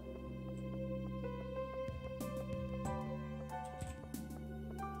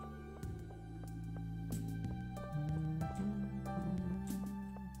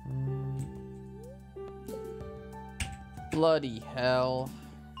 Bloody hell.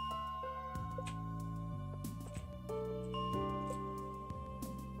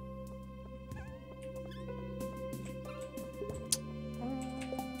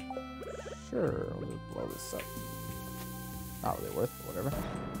 Sure, we'll just blow this up. Not really worth it, whatever.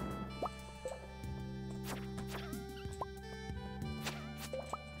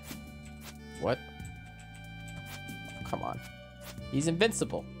 What? Come on. He's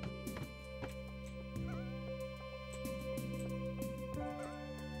invincible.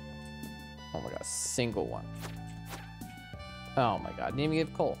 Oh my god, single one. Oh my god, didn't even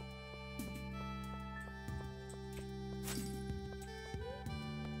give coal.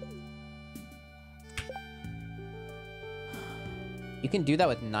 You can do that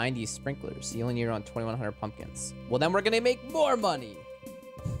with 90 sprinklers. You only need around 2,100 pumpkins. Well, then we're gonna make more money.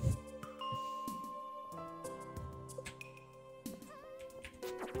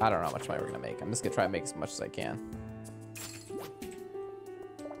 I don't know how much money we're gonna make. I'm just gonna try to make as much as I can.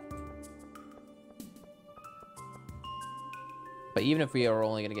 But even if we are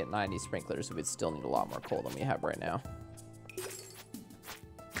only gonna get 90 sprinklers, we would still need a lot more coal than we have right now.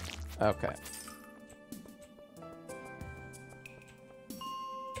 Okay.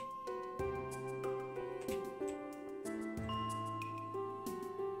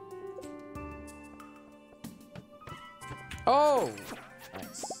 Oh!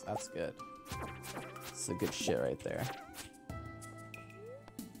 Nice. That's good. That's a good shit right there.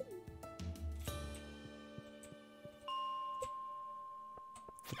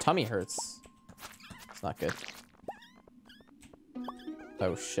 The tummy hurts. It's not good.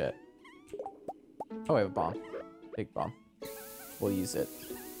 Oh, shit. Oh, I have a bomb. Big bomb. We'll use it.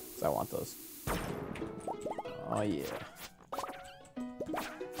 Because I want those. Oh, yeah.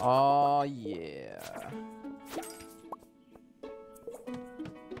 Oh, yeah.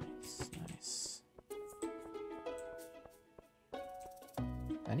 Nice.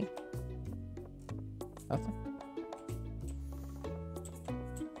 Any? Nothing?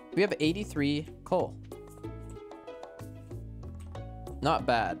 We have 83 coal. Not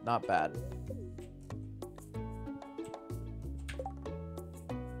bad, not bad.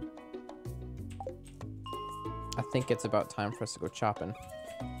 I think it's about time for us to go chopping.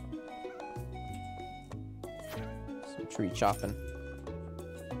 Some tree chopping.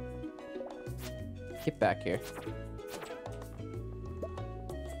 Get back here.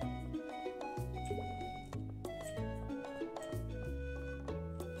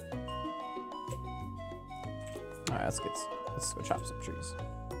 Alright, let's go chop some trees.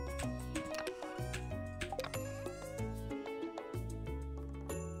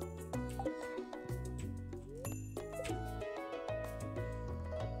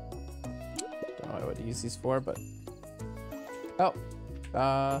 Don't know what to use these for, but oh,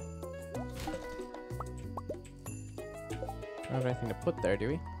 don't have anything to put there, do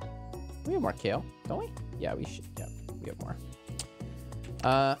we? We have more kale, don't we? Yeah, we should. Yeah, we have more.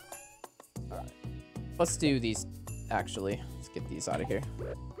 All right. Let's do these. Actually, let's get these out of here.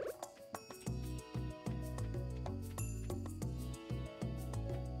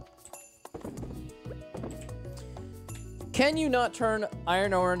 Can you not turn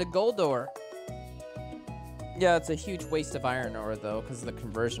iron ore into gold ore? Yeah, it's a huge waste of iron ore though, because the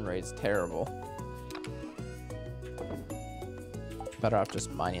conversion rate is terrible. Better off just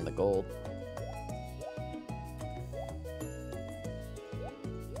mining the gold.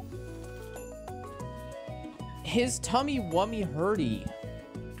 His tummy wummy hurty.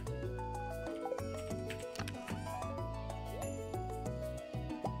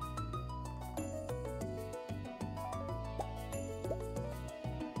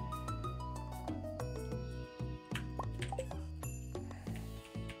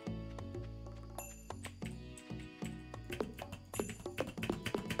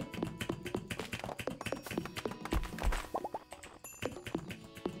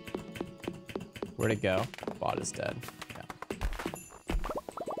 Where'd it go? Bot is dead. Yeah.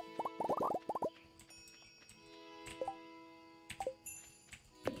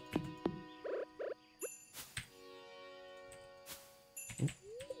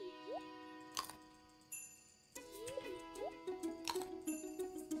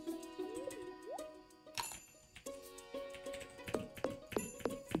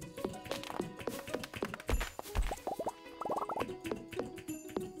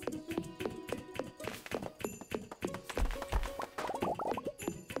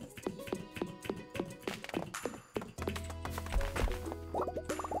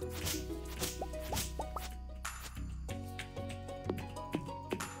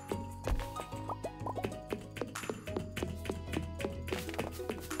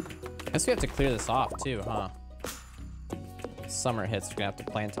 Guess we have to clear this off too, huh? Summer hits, we're gonna have to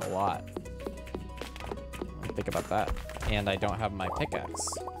plant a lot. Think about that. And I don't have my pickaxe.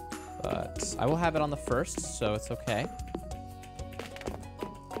 But I will have it on the 1st, so it's okay.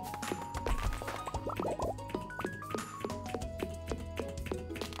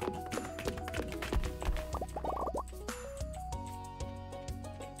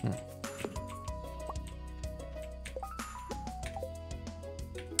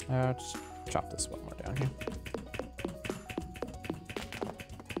 Just chop this one more down here.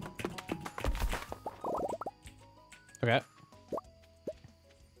 Okay.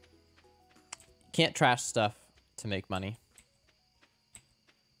 Can't trash stuff to make money.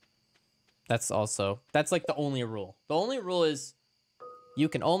 That's like the only rule. The only rule is you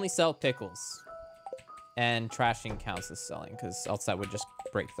can only sell pickles. And trashing counts as selling, because else that would just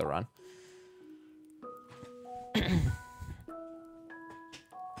break the run.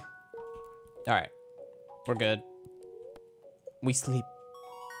 All right, we're good. We sleep.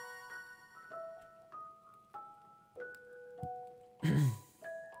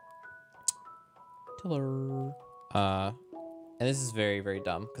 Tiller. And this is very, very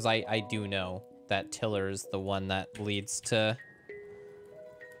dumb because I do know that Tiller is the one that leads to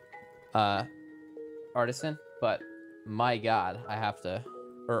Artisan, but my God, I have to,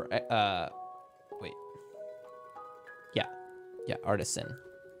 or wait, yeah, Artisan.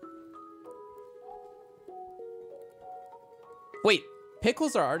 Wait,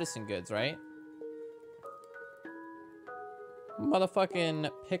 pickles are artisan goods, right?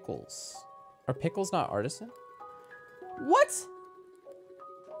 Motherfucking pickles. Are pickles not artisan? What?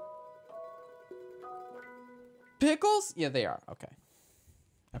 Pickles? Yeah, they are. Okay.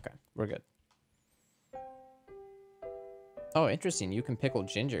 Okay, we're good. Oh, interesting. You can pickle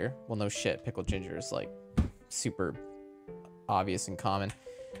ginger. Well, no shit. Pickled ginger is like super obvious and common.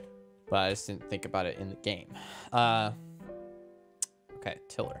 But I just didn't think about it in the game. Okay,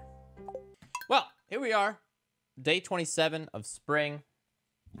 Tiller. Well, here we are. Day 27 of spring.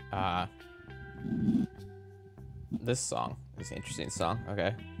 This song is an interesting song.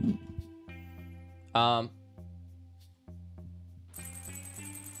 Okay.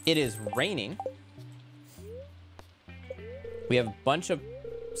 It is raining. We have a bunch of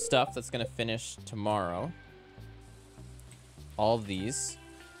stuff that's gonna finish tomorrow. All of these.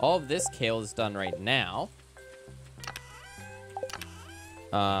 All of this kale is done right now.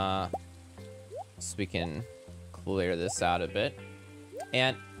 So we can clear this out a bit.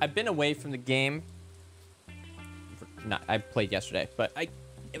 And I've been away from the game. I played yesterday, but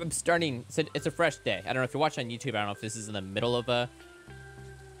I'm starting. It's a fresh day. I don't know if you're watching on YouTube. I don't know if this is in the middle of a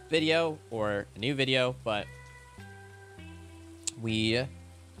video or a new video, but we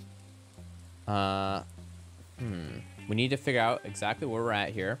need to figure out exactly where we're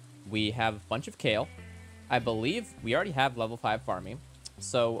at here. We have a bunch of kale. I believe we already have level 5 farming.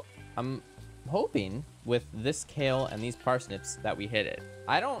 So I'm hoping with this kale and these parsnips that we hit it.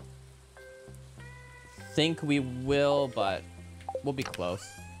 I don't think we will, but we'll be close.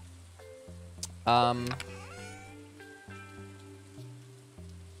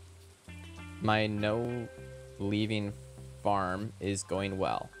 My no leaving farm is going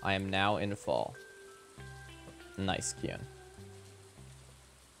well. I am now in fall. Nice, Kian.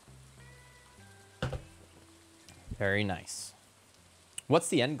 Very nice. What's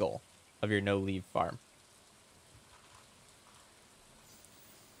the end goal of your no-leave farm?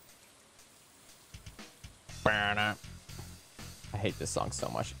 I hate this song so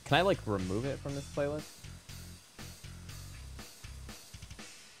much. Can I, like, remove it from this playlist?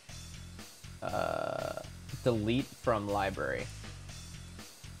 Delete from library.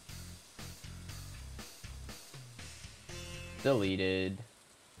 Deleted.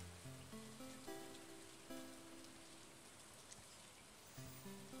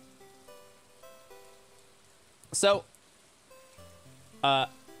 So,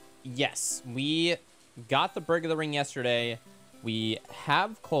 yes, we got the Burger of the Ring yesterday. We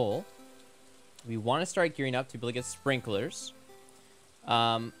have coal. We want to start gearing up to be able to get sprinklers.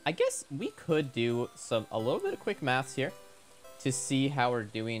 I guess we could do a little bit of quick maths here to see how we're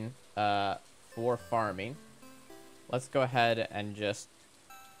doing for farming. Let's go ahead and just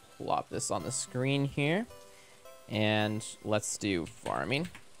plop this on the screen here. And let's do farming.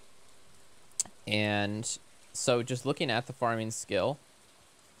 And so just looking at the farming skill.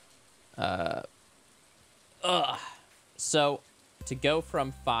 So to go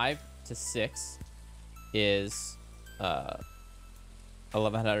from 5 to 6 is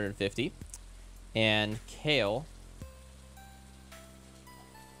 1150. And kale.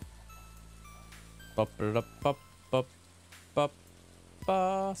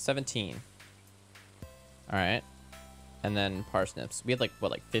 17. All right. And then parsnips. We had like,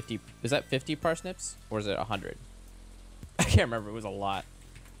 what, like 50? Is that 50 parsnips? Or is it 100? I can't remember. It was a lot.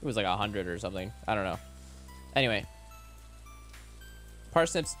 It was like 100 or something. I don't know. Anyway.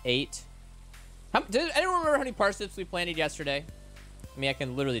 Parsnips 8. Did anyone remember how many parsnips we planted yesterday? I mean, I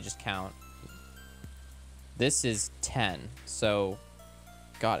can literally just count. This is 10. So,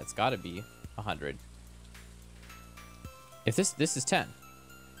 God, it's got to be 100. If this is 10.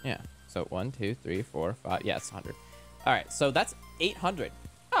 Yeah. So 1, 2, 3, 4, 5. Yeah, it's 100. All right. So that's 800.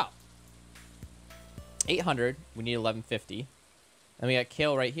 Oh. 800. We need 1150. And we got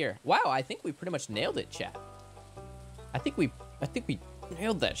kale right here. Wow, I think we pretty much nailed it, chat. I think we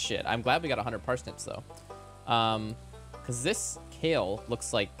nailed that shit. I'm glad we got 100 parsnips though. Cuz this kale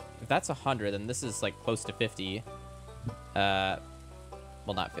looks like if that's 100 then this is like close to 50. Well,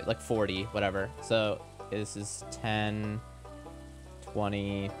 not 50, like 40, whatever. So this is 10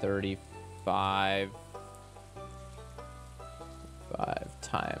 20 35 5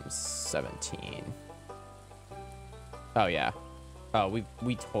 times 17. Oh yeah. Oh,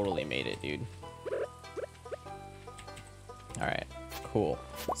 we totally made it, dude. All right, cool.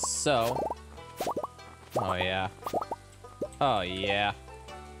 So, oh yeah. Oh yeah.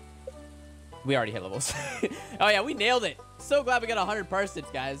 We already hit levels. Oh yeah, we nailed it. So glad we got 100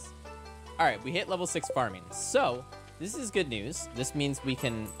 parsnips, guys. All right, we hit level 6 farming. So, this is good news. This means we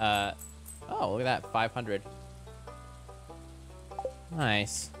can, oh, look at that, 500.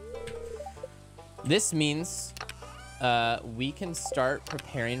 Nice. This means we can start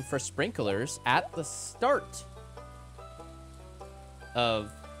preparing for sprinklers at the start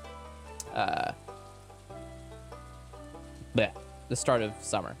of the start of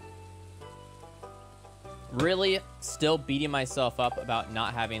summer. Really still beating myself up about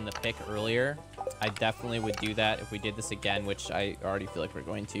not having the pick earlier. I definitely would do that if we did this again, which I already feel like we're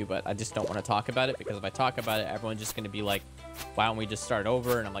going to, but I just don't want to talk about it because if I talk about it, everyone's just going to be like, why don't we just start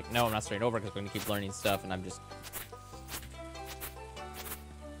over? And I'm like, no, I'm not starting over because we're going to keep learning stuff, and I'm just...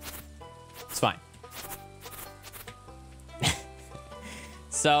 It's fine.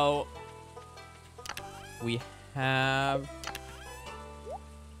 So, we have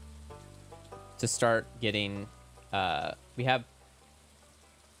to start getting, we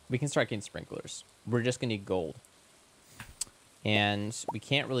can start getting sprinklers. We're just gonna need gold. And we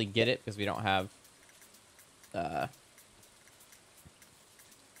can't really get it because we don't have,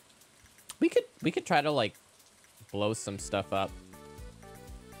 we could try to like blow some stuff up.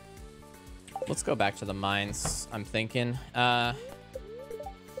 Let's go back to the mines, I'm thinking. All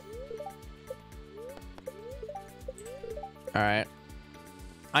right.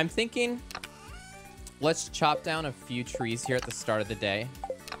 I'm thinking let's chop down a few trees here at the start of the day.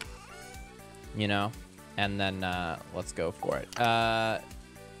 You know, and then let's go for it.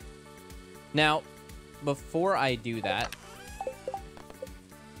 Now, before I do that,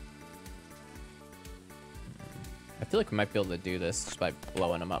 I feel like we might be able to do this just by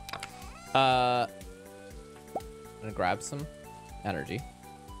blowing them up. I'm gonna grab some energy.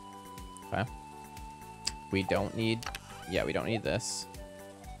 Okay. We don't need... Yeah, we don't need this.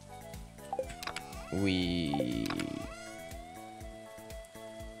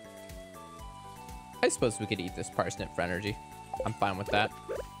 I suppose we could eat this parsnip for energy. I'm fine with that.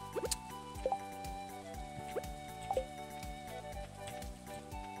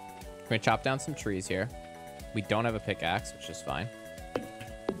 We're gonna chop down some trees here. We don't have a pickaxe, which is fine.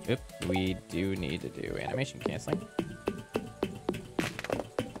 Oop, we do need to do animation canceling.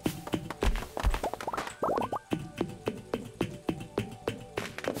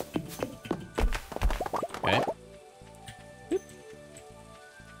 Okay. Oop.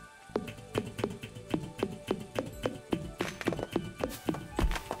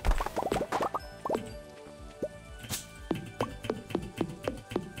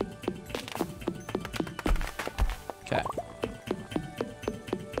 Okay.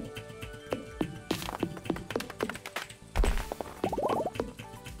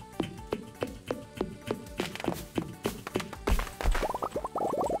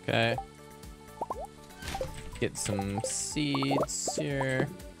 Okay. Get some seeds here.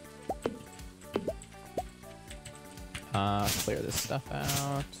 Clear this stuff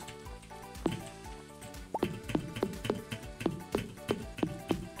out.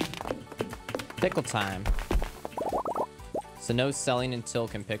 Pickle time. So no selling until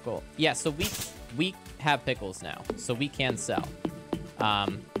can pickle. Yeah, so we have pickles now, so we can sell.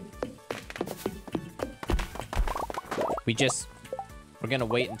 We're gonna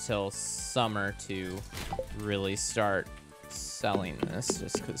wait until summer to really start selling this,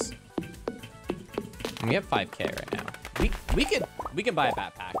 just because we have 5K right now. We could We can buy a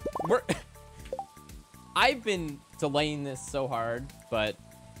backpack. I've been delaying this so hard, but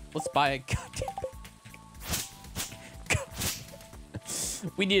let's buy a goddamn backpack.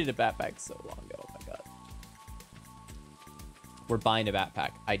 We needed a backpack so long ago. Oh my god. We're buying a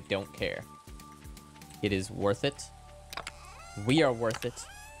backpack. I don't care. It is worth it. We are worth it.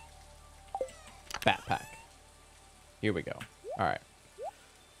 Backpack. Here we go. All right.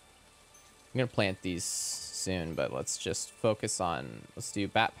 I'm going to plant these soon, but let's just focus on... Let's do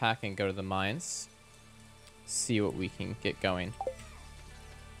backpack and go to the mines. See what we can get going.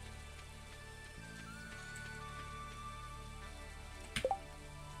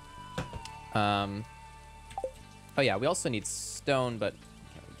 Oh yeah, we also need stone, but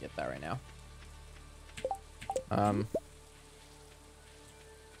can't really get that right now.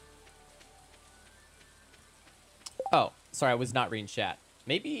 Oh, sorry, I was not reading chat.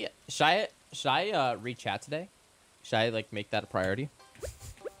 Maybe should I read chat today? Should I like make that a priority?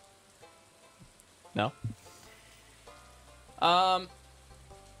 No.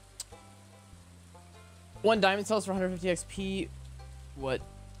 One diamond sells for 150 XP. What?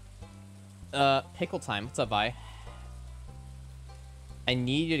 Pickle time. What's up, Vi? I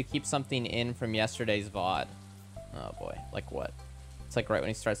need you to keep something in from yesterday's VOD. Oh boy, like what? It's like right when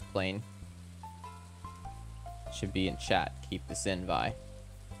he starts playing. Should be in chat. Keep this in, Vi.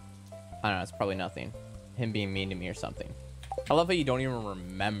 I don't know, it's probably nothing. Him being mean to me or something. I love how you don't even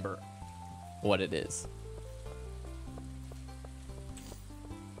remember what it is.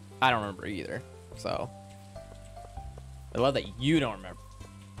 I don't remember either, so. I love that you don't remember.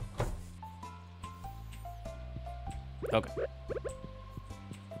 Okay.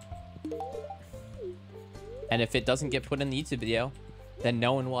 And if it doesn't get put in the YouTube video, then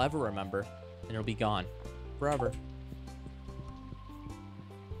no one will ever remember, and it'll be gone forever.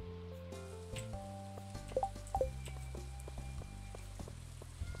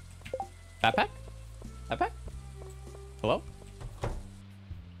 Backpack? Backpack? Hello?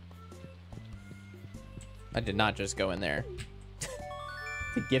 I did not just go in there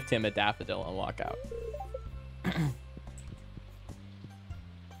to gift him a daffodil and walk out.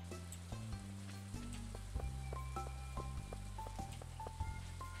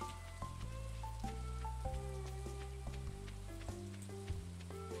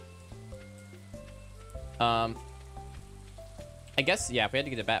 I guess, yeah, if we had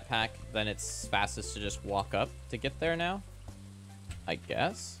to get a backpack, then it's fastest to just walk up to get there now. I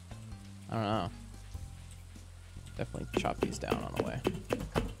guess. I don't know. Definitely chop these down on the way.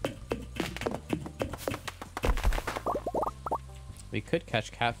 We could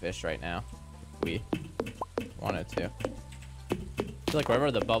catch catfish right now if we wanted to. I feel like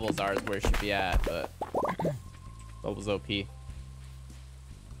wherever the bubbles are is where it should be at, but bubbles OP. If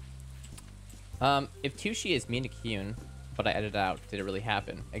Tooshi is mean to Kyun, but I edited out, did it really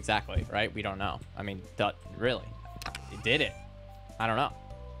happen? Exactly, right? We don't know. I mean, really? It did it. I don't know.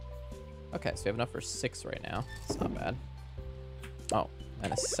 Okay, so we have enough for 6 right now. It's not bad. Oh,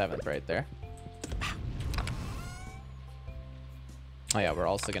 and a 7th right there. Oh yeah, we're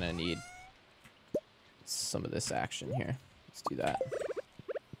also gonna need some of this action here. Let's do that.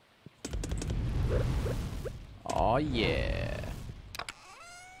 Oh yeah.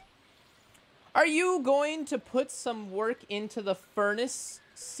 Are you going to put some work into the furnace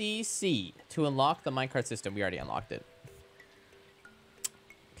CC to unlock the minecart system? We already unlocked it.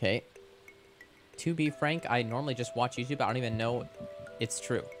 Okay. To be frank, I normally just watch YouTube. I don't even know it's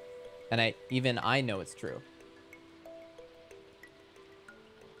true. And I know it's true.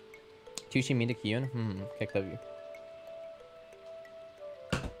 Tooshi mean to Kyun? KW.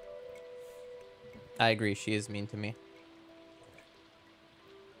 I agree, she is mean to me.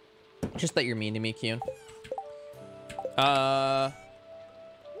 Just that you're mean to me, Kyun.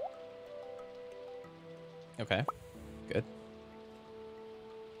 Okay. Good.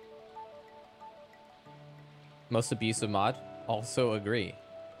 Most abusive mod? Also agree.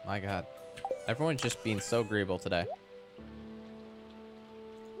 My god. Everyone's just being so agreeable today.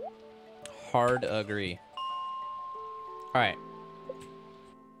 Hard agree. Alright.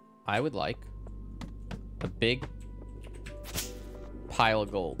 I would like a big pile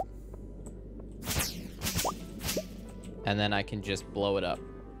of gold. And then I can just blow it up.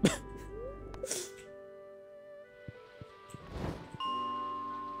 That's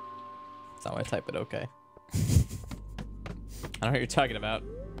how I type it, okay. I don't know what you're talking about.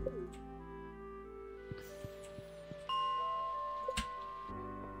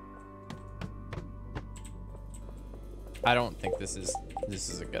 I don't think this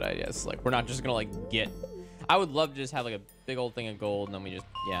is a good idea. It's like, we're not just gonna like get... I would love to just have like a big old thing of gold and then we just...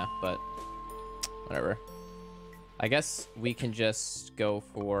 Yeah, but... Whatever. I guess we can just go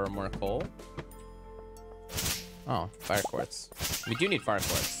for more coal. Oh, fire quartz. We do need fire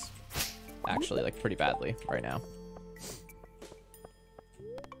quartz. Actually, like pretty badly right now.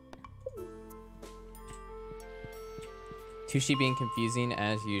 Tooshi being confusing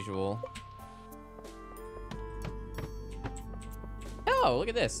as usual. Oh, look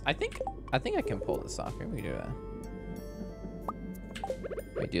at this. I think I can pull this off. Here we do that.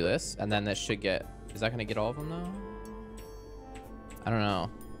 We do this, and then this should get. Is that gonna get all of them though? I don't know.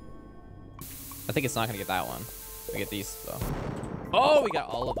 I think it's not gonna get that one. We get these though. Oh, we got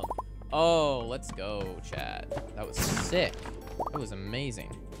all of them. Oh, let's go, chat. That was sick. That was amazing.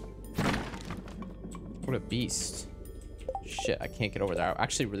 What a beast. Shit, I can't get over there. I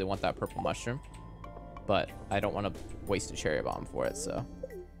actually really want that purple mushroom, but I don't want to waste a cherry bomb for it, so.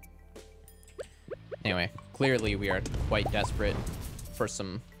 Anyway, clearly we are quite desperate for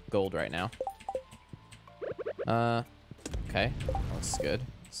some gold right now. Okay. Looks good.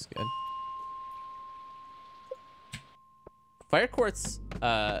 Looks good. Fire quartz,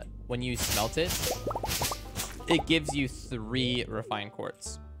 when you smelt it, it gives you 3 refined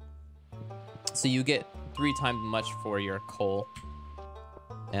quartz. So you get 3 times much for your coal.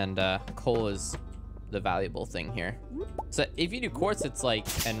 And coal is the valuable thing here. So if you do quartz, it's like,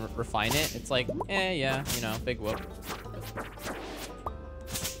 and refine it, it's like, yeah, you know, big whoop.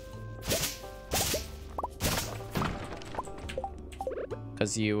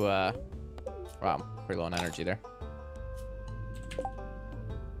 Because you, wow, pretty low on energy there.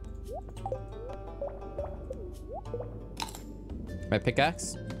 My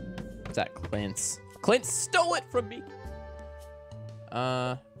pickaxe? What's that? Clint's. Clint stole it from me!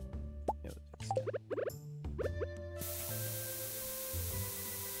 Got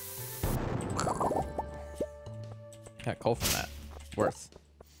coal from that. Worth.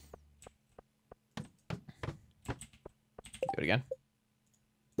 Do it again.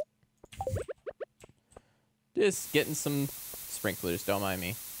 Just getting some sprinklers, don't mind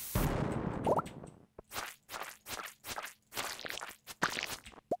me.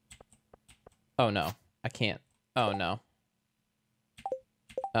 Oh no, I can't. Oh no.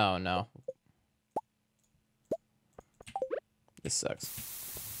 Oh no. This sucks.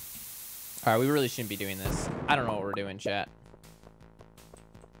 Alright, we really shouldn't be doing this. I don't know what we're doing, chat.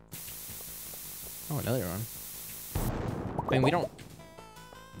 Oh, another one. I mean, we don't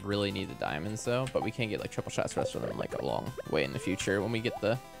really need the diamonds though, but we can get like triple shots for us for them like a long way in the future when we get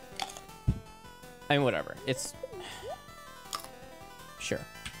the. I mean, whatever. It's sure.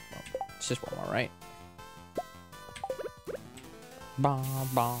 Well, it's just one more, right? All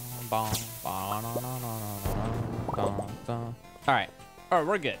right,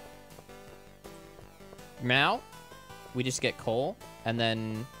 we're good. Now we just get coal, and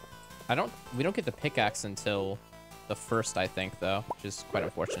then we don't get the pickaxe until the 1st, I think, though, which is quite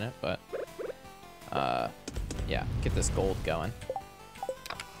unfortunate, but yeah, get this gold going.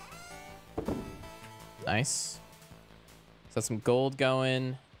 Nice. So some gold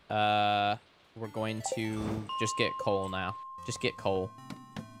going. We're going to just get coal now. Just get coal.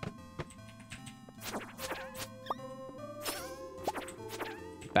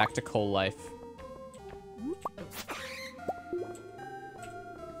 Back to coal life.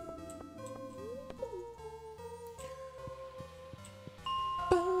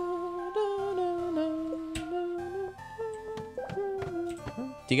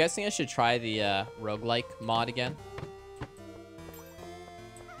 Do you guys think I should try the roguelike mod again?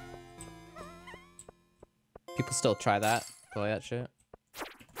 People still try that? Play that shit?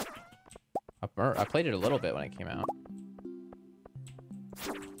 I played it a little bit when it came out.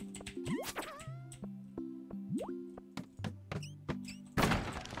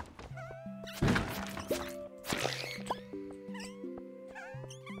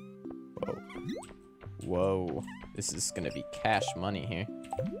 Whoa. This is gonna be cash money here.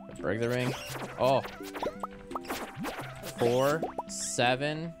 Break the ring. Oh. 4,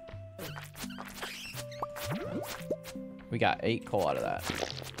 7. We got 8 coal out of that.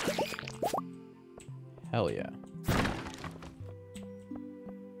 Hell yeah.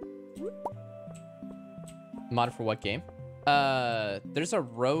 Mod for what game? There's a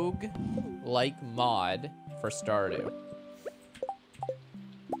rogue-like mod for Stardew.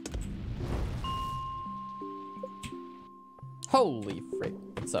 Holy frick.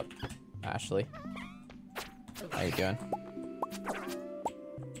 What's up, Ashley? How you doing?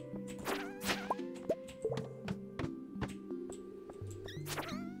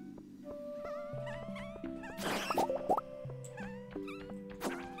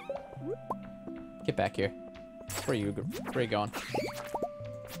 Get back here. Where are you going?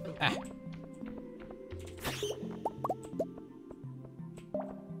 Ah.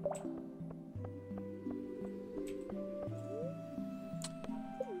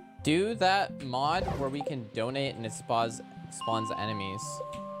 Do that mod where we can donate and it spawns enemies.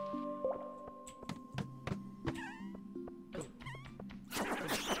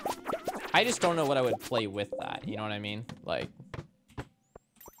 I just don't know what I would play with that. You know what I mean? Like,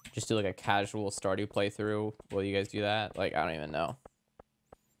 just do like a casual Stardew playthrough. Will you guys do that? Like, I don't even know.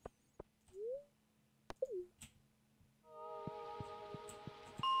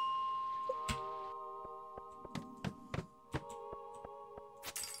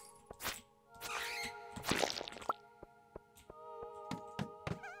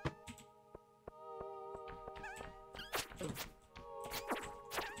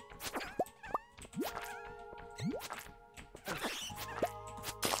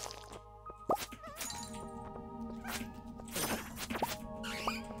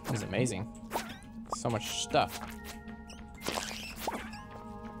 This is amazing. So much stuff.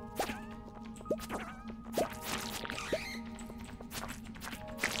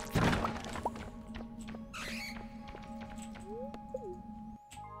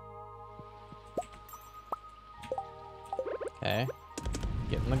 Okay.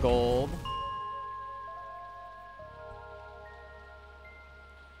 Getting the gold.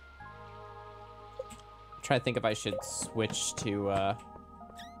 Try to think if I should switch to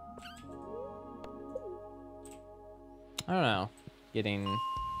I don't know.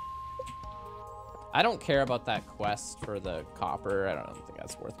 I don't care about that quest for the copper. I don't think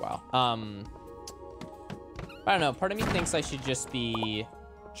that's worthwhile. I don't know. Part of me thinks I should just be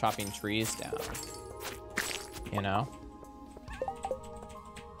chopping trees down. You know?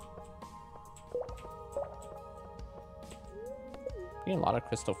 Getting a lot of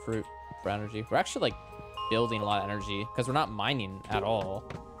crystal fruit for energy. We're actually like building a lot of energy because we're not mining at all.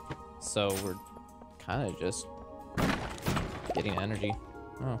 So we're kind of just getting energy.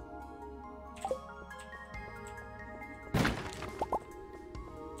 Oh.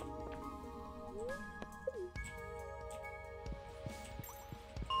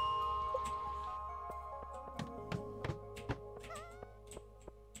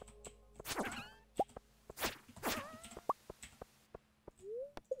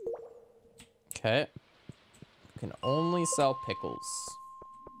 Okay. Can only sell pickles.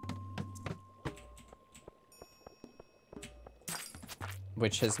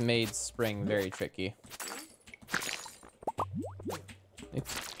 Which has made spring very tricky.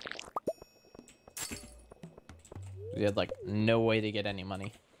 Oops. We had like no way to get any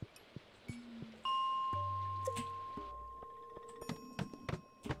money.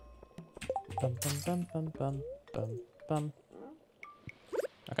 Bum, bum, bum, bum, bum, bum.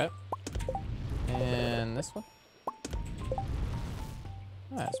 Okay. And this one.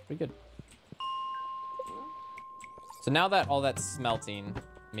 Ah, that's pretty good. So now that all that's smelting,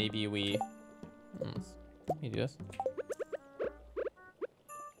 maybe we... let me do this.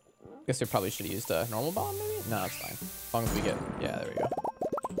 Guess we probably should have used a normal bomb, maybe? No, it's fine. As long as we get... yeah, there we go.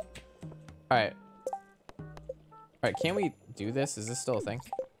 Alright. Alright, can we do this? Is this still a thing?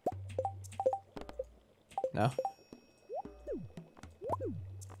 No?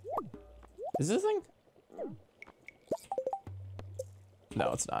 Is this a thing?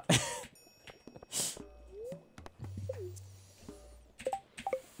 No, it's not.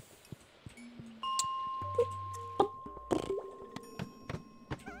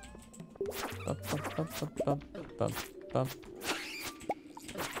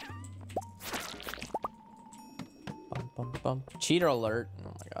 Cheater alert.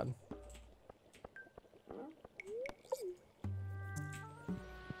 Oh my god.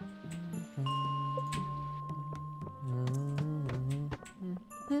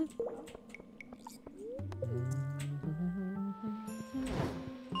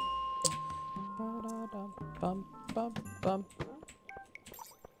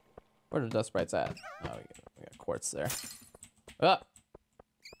 Where are the dust sprites at? Oh, we got quartz there. Ah!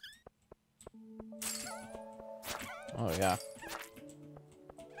 Oh, yeah.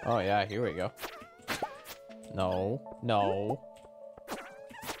 Oh, yeah, here we go. No, no.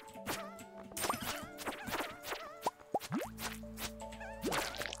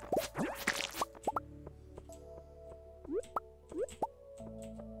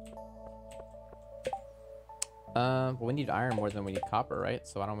 But we need iron more than we need copper, right?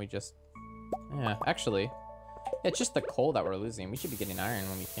 So why don't we just... yeah, actually, it's just the coal that we're losing. We should be getting iron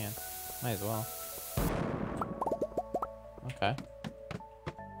when we can. Might as well. Okay.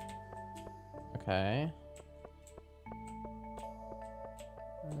 Okay.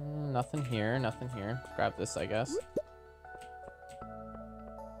 Nothing here, nothing here. Grab this, I guess.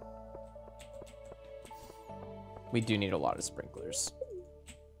 We do need a lot of sprinklers.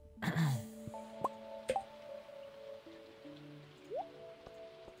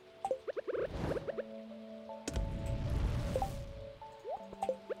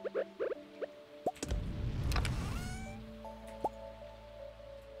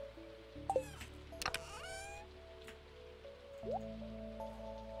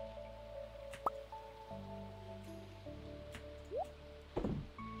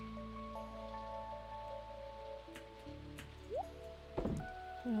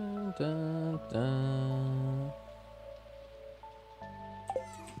 Dun, dun, dun.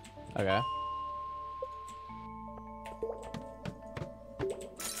 Okay.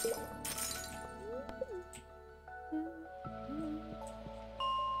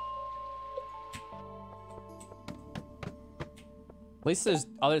 At least there's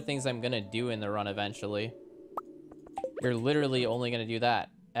other things I'm gonna do in the run eventually. You're literally only gonna do that.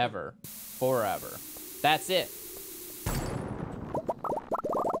 Ever. Forever. That's it.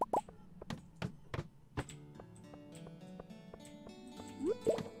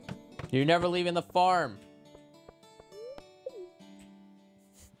 You're never leaving the farm.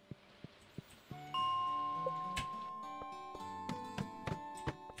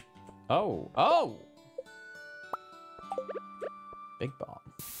 Oh. Oh! Big bomb.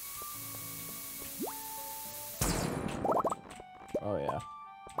 Oh, yeah.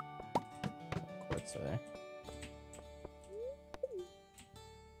 Quartz are there.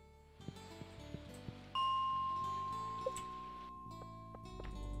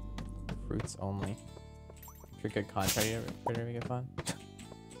 Fruits only. If you're good contract, you're get fun.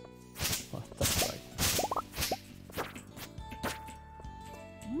 What the fuck?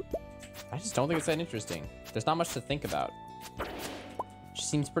 I just don't think it's that interesting. There's not much to think about. She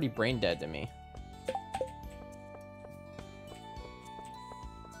seems pretty brain dead to me.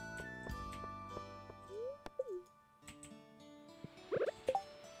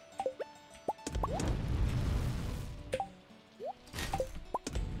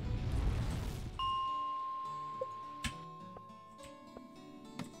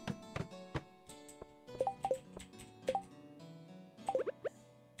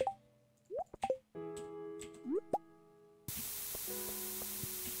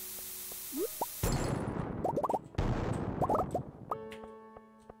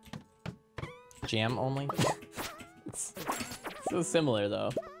 Jam only? It's so similar though.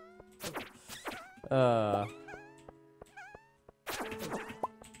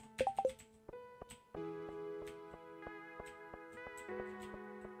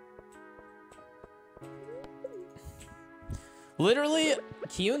 Literally,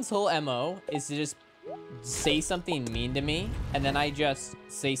 Kiyun's whole MO is to just say something mean to me, and then I just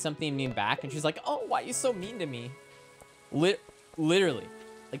say something mean back, and she's like, "Oh, why are you so mean to me?" Literally.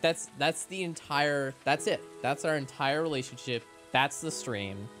 Like, that's the entire, that's it. That's our entire relationship. That's the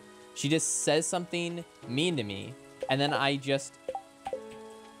stream. She just says something mean to me, and then I just,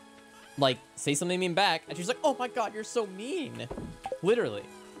 like, say something mean back, and she's like, "Oh my god, you're so mean." Literally.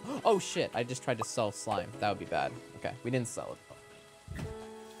 Oh shit, I just tried to sell slime. That would be bad. Okay, we didn't sell it.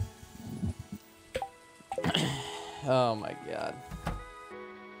 Oh my god.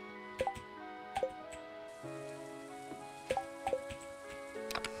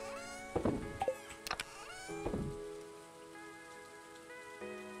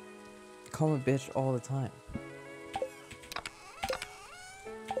 Call him a bitch all the time.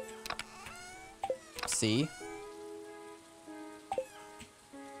 See?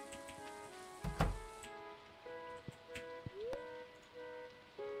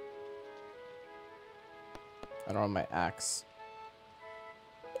 I don't have my axe.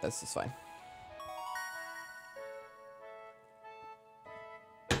 This is fine.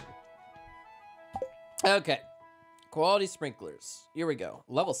 Okay. Quality sprinklers. Here we go.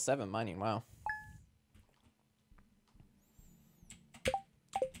 Level 7 mining. Wow.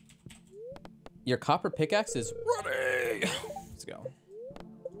 Your copper pickaxe is ready. Let's go.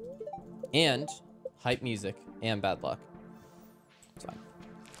 And hype music and bad luck. It's fine.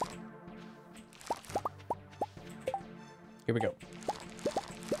 Here we go.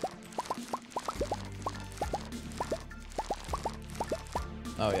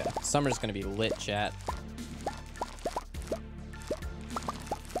 Oh yeah. Summer's gonna be lit, chat.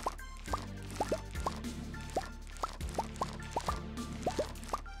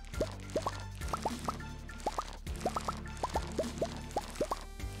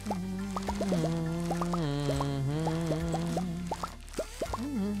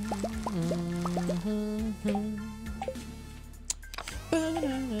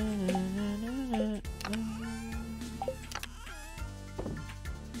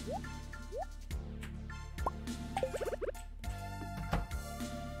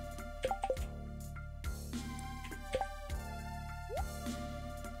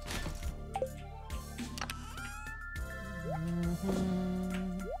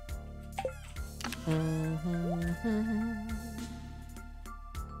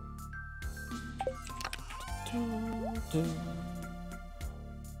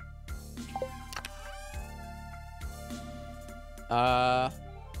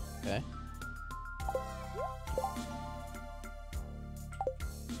 Okay.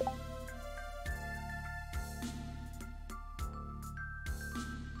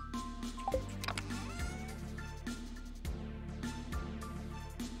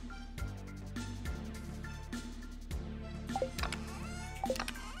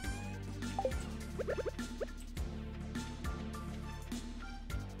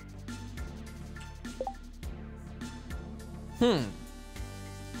 No,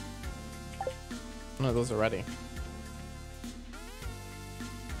 those are ready.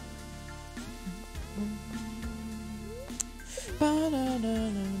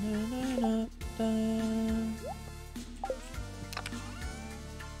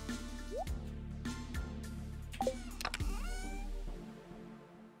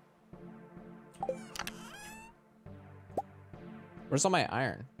 Where's all my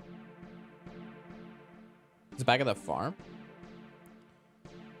iron? Is it back at the farm?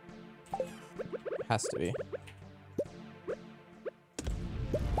 Has to be.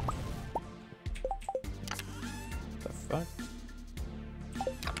 The fuck?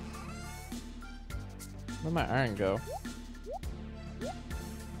 Where'd my iron go?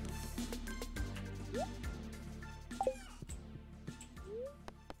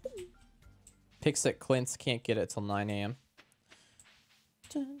 Picks at Clint's can't get it till 9 a.m.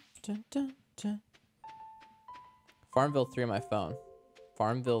 Dun, dun, dun, dun. Farmville 3 on my phone.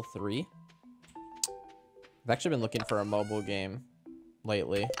 Farmville 3? I've actually been looking for a mobile game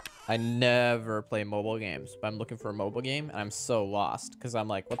lately. I never play mobile games, but I'm looking for a mobile game and I'm so lost because I'm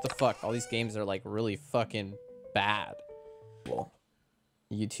like, what the fuck? All these games are like really fucking bad. Well,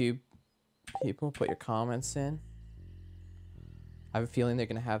 YouTube people, put your comments in. I have a feeling they're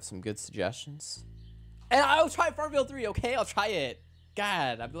gonna have some good suggestions. And I'll try Farmville 3, okay? I'll try it.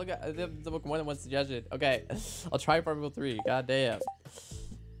 God, I'm looking at the book more than one suggestion. Okay, I'll try Farmville 3. God damn.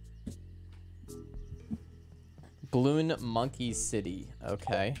 Balloon Monkey City.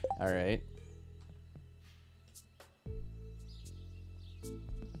 Okay, all right.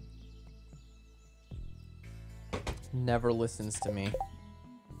 Never listens to me.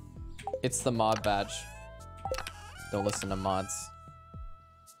 It's the mod badge. Don't listen to mods.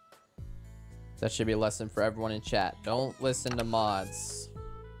 That should be a lesson for everyone in chat. Don't listen to mods.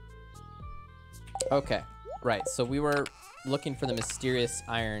 Okay, right. So we were looking for the mysterious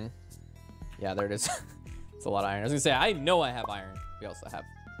iron. Yeah, there it is. It's a lot of iron. I was gonna say, I know I have iron. We also have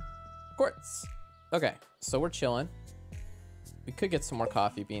quartz. Okay, so we're chilling. We could get some more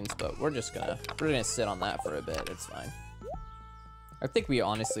coffee beans, but we're gonna sit on that for a bit. It's fine. I think we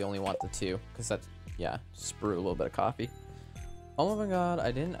honestly only want the 2, because that, yeah, just brew a little bit of coffee. Oh my god,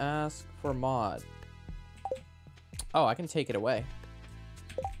 I didn't ask for mod. Oh, I can take it away.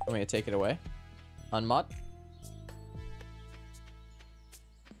 Want me to take it away? Unmod?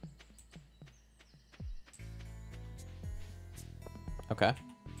 Okay.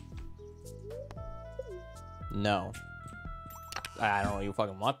 No. I don't know what you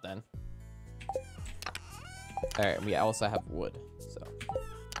fucking want then. Alright, we also have wood. So,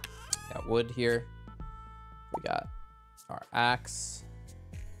 got wood here. We got our axe.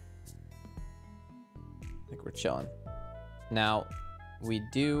 I think we're chilling. Now, we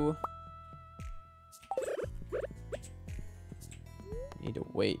do need to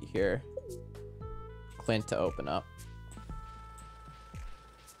wait here. Clint to open up.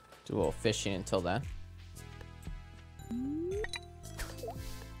 Do a little fishing until then.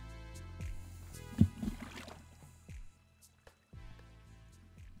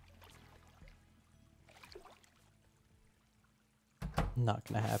 Not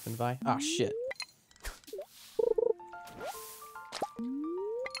gonna happen, Vi. Ah, shit.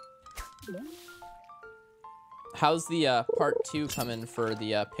 How's the part 2 coming for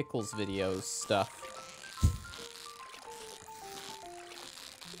the Pickles videos stuff?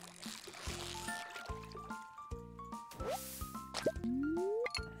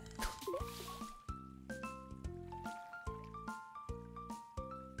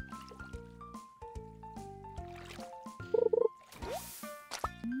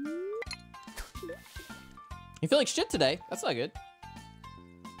 You feel like shit today? That's not good.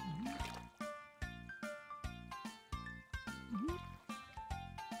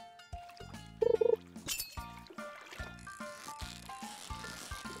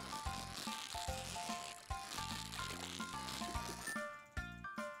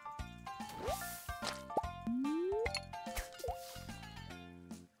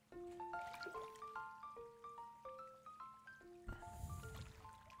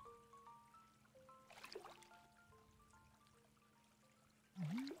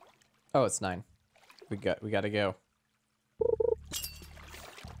 Oh, it's 9. We gotta go.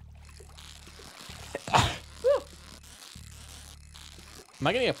 Am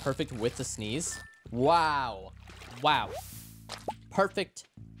I getting a perfect width to sneeze? Wow. Wow. Perfect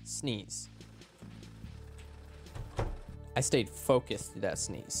sneeze. I stayed focused through that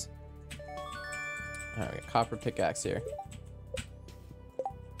sneeze. All right, we got copper pickaxe here.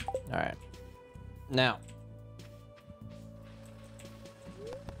 All right. Now.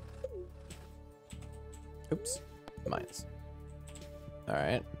 Oops. Minus. All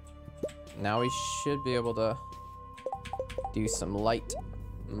right. Now we should be able to do some light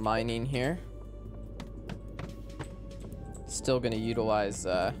mining here. Still gonna utilize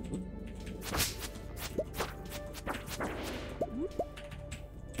oh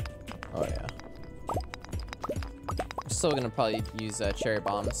yeah. Still gonna probably use cherry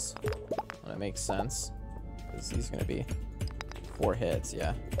bombs when it makes sense, because he's gonna be 4 hits,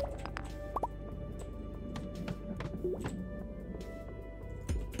 yeah.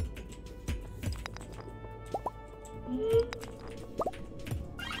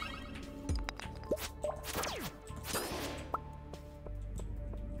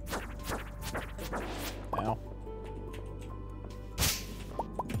 Ow.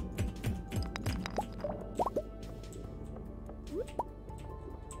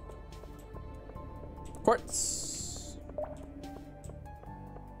 Quartz.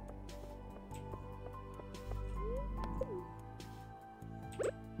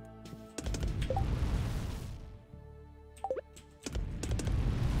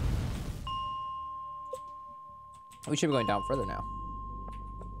 We should be going down further now.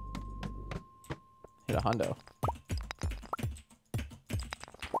 Hit a hundo.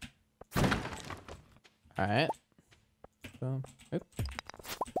 Alright. Boom. Oop.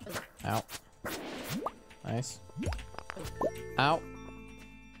 Ow. Nice. Ow.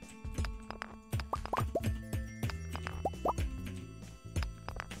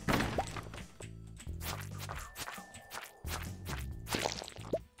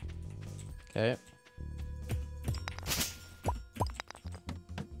 Okay.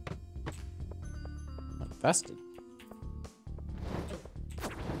 Infested.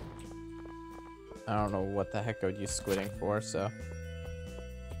 I don't know what the heck I would use squidding for, so.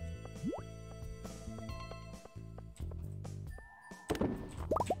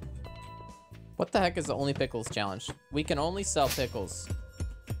 What the heck is the only pickles challenge? We can only sell pickles.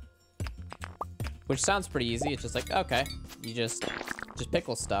 Which sounds pretty easy. It's just like, okay, you just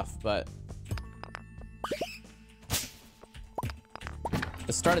pickle stuff, but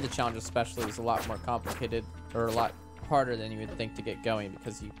the start of the challenge especially is a lot more complicated, or a lot harder than you would think to get going,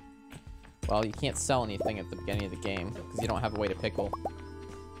 because you can't sell anything at the beginning of the game because you don't have a way to pickle. So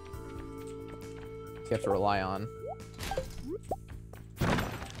you have to rely on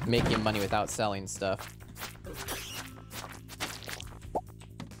making money without selling stuff.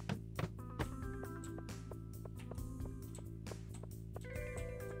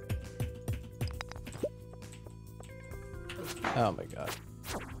 Oh my god.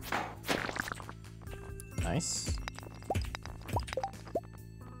 Nice.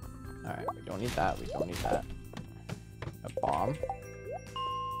 Alright, we don't need that, we don't need that. A bomb.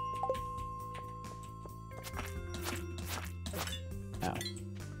 Ow.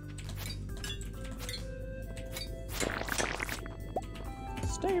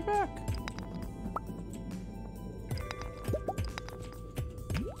 Stay back.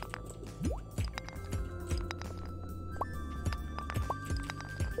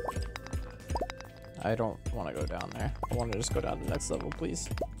 I don't want to go down there. I want to just go down to the next level, please.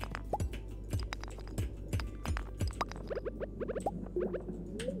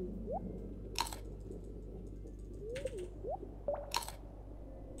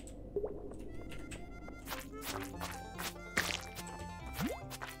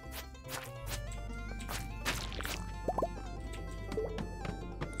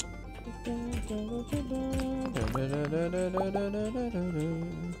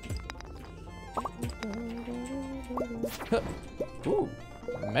 Ooh,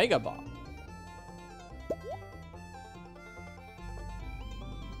 Mega Bomb.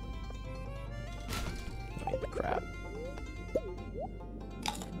 Need the crap.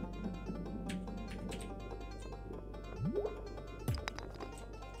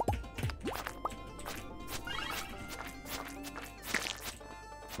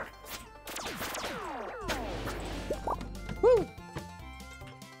 Woo!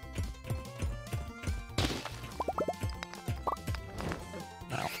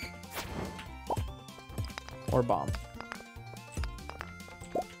 Or bomb.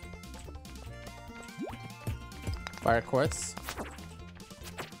 Fire quartz.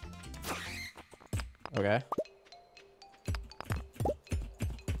 Okay.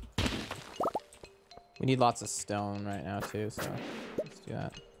 We need lots of stone right now too, so let's do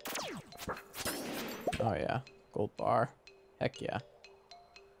that. Oh yeah, gold bar. Heck yeah.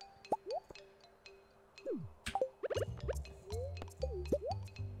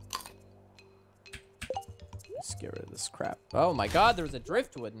 Let's get rid of this crap. Oh my god, there was a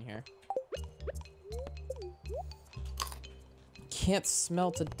driftwood in here. Can't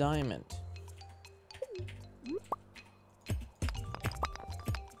smelt a diamond.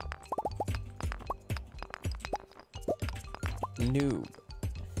 Noob.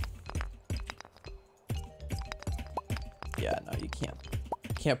 Yeah, no, you can't.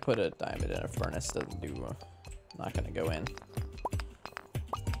 You can't put a diamond in a furnace. Doesn't do. Not gonna go in.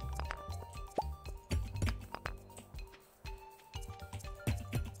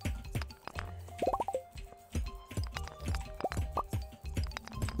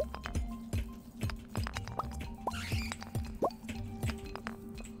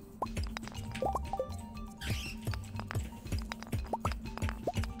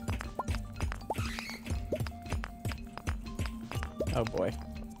 Oh boy.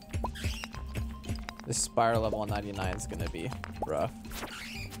 This spiral level 99 is gonna be rough.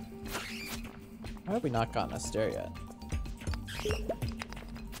 Why have we not gotten a stair yet?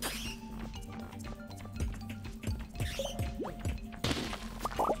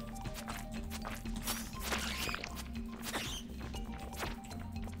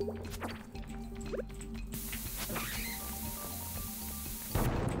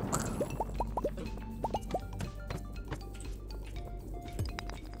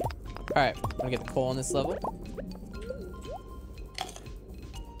 Alright, I'm gonna get the coal on this level.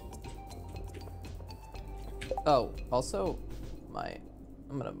 Oh, also,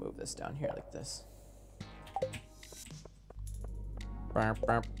 I'm gonna move this down here like this.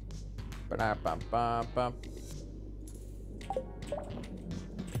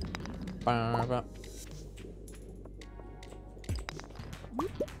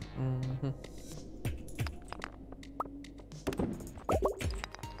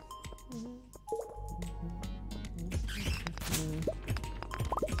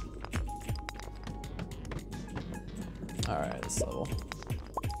 Alright, this level.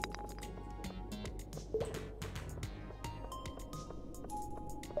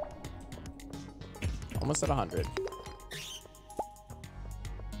 Almost at 100.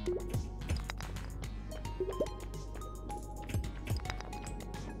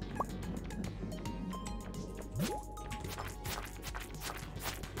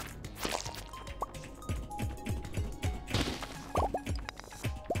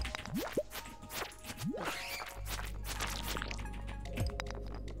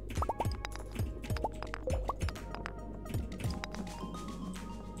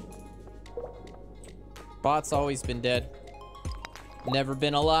 Bot's always been dead. Never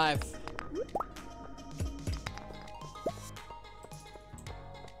been alive.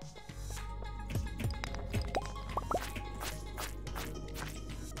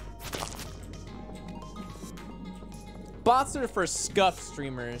 Bots are for scuffed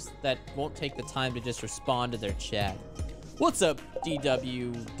streamers that won't take the time to just respond to their chat. What's up,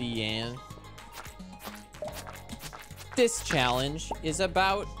 DWDN? This challenge is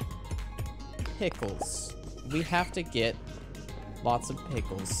about pickles. We have to get lots of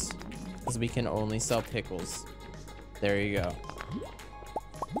pickles because we can only sell pickles. There you go.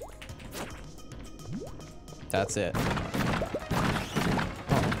 That's it.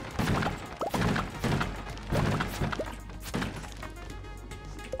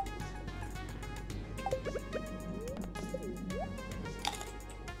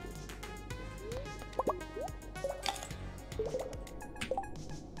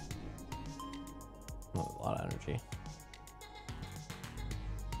 A lot of energy.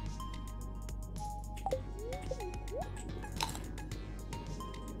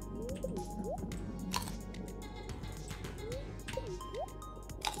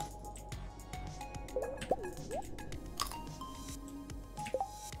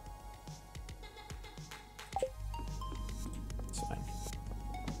 It's fine.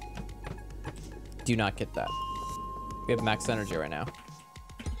 Do not get that. We have max energy right now.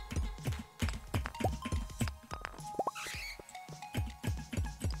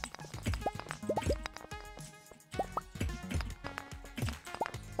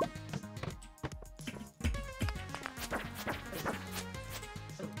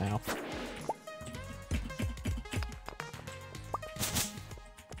 Now.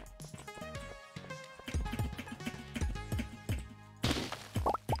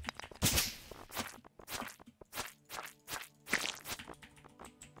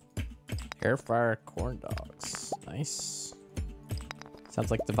 Air fryer corn dogs. Nice.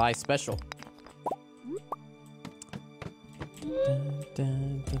 Sounds like the Vi special.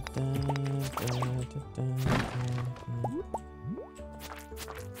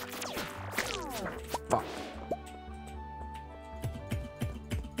 Fuck.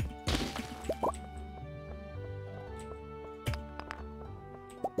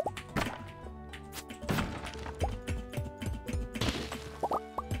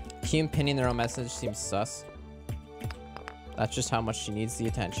 Kim pinning their own message seems sus. That's just how much she needs the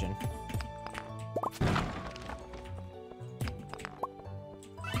attention.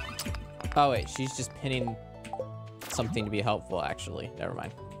 Oh wait, she's just pinning something to be helpful, actually. Never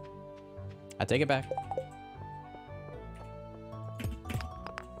mind. I take it back.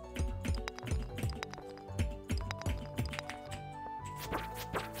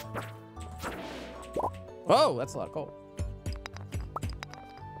 Whoa, that's a lot of coal.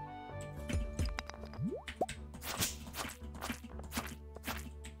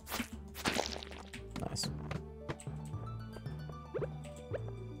 Nice.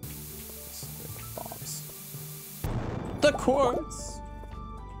 Bombs. The quartz.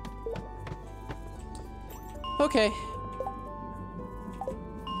 Okay.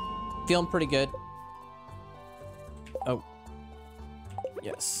 Feeling pretty good. Oh.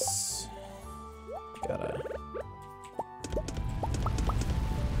 Yes. Gotta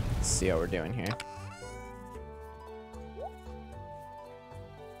see how we're doing here.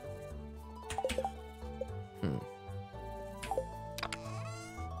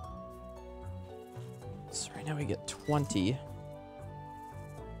 So right now we get 20.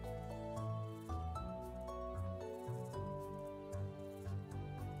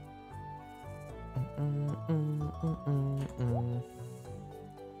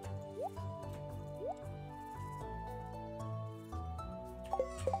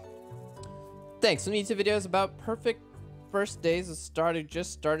 Thanks. Some YouTube videos about perfect first days of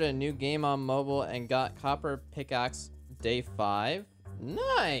just started a new game on mobile and got copper pickaxe day 5.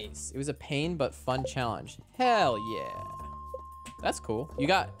 Nice. It was a pain but fun challenge. Hell yeah. That's cool. You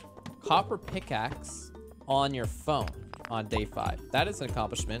got copper pickaxe on your phone on day 5. That is an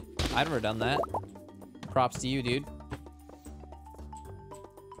accomplishment. I've never done that. Props to you, dude.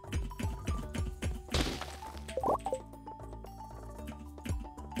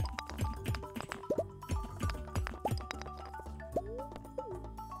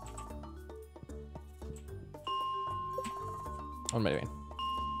 What am I doing?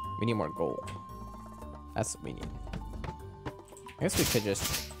 We need more gold. That's what we need. I guess we could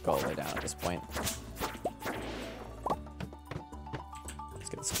just go all the way down at this point. Let's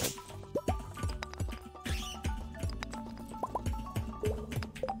get this gold.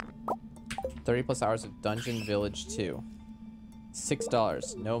 +30 hours of Dungeon Village 2.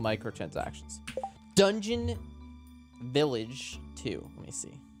 $6. No microtransactions. Dungeon Village 2. Let me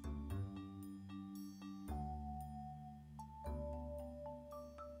see.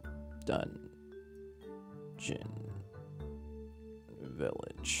 Dungeon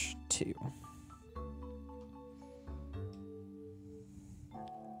Village 2.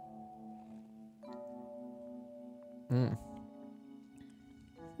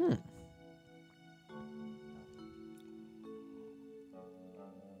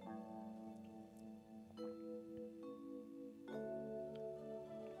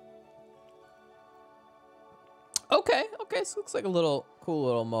 Okay, this looks like a cool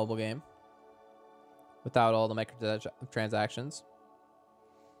little mobile game. Without all the microtransactions.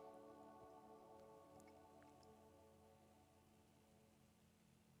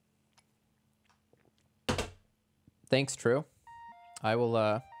 Thanks, True. I will,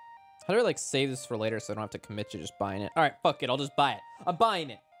 how do I, like, save this for later so I don't have to commit to just buying it? Alright, fuck it, I'll just buy it. I'm buying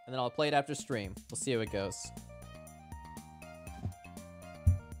it! And then I'll play it after stream. We'll see how it goes.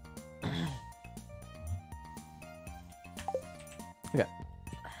 Okay.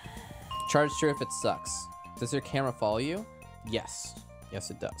 Charge true if it sucks. Does your camera follow you? Yes. Yes,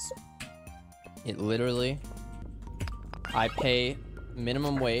 it does. It literally... I pay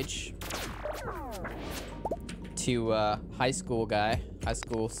minimum wage to a high school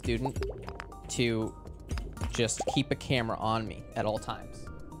student to just keep a camera on me at all times.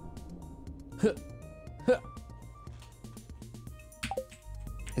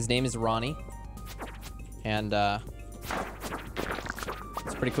 His name is Ronnie. And,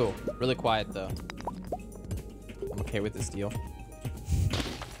 it's pretty cool. Really quiet, though. I'm okay with this deal.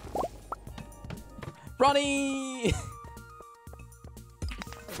 Ronnie!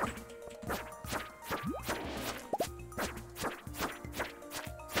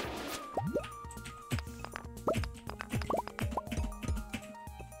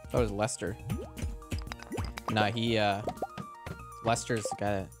 That was Lester. Nah, Lester's the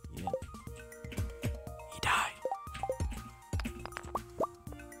guy that... He died.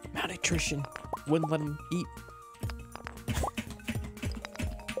 Malnutrition. Wouldn't let him eat.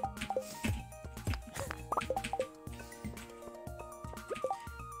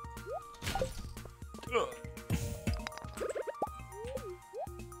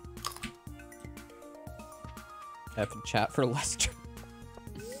 F in chat for Lester.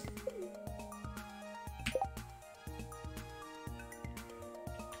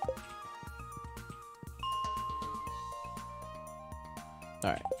 All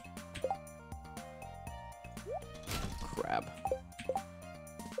right.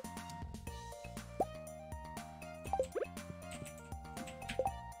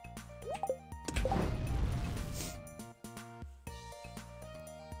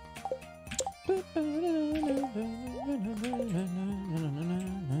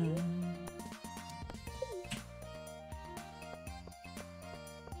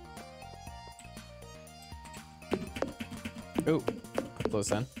 Ooh, put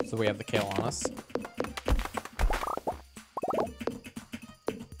those in. So we have the kale on us.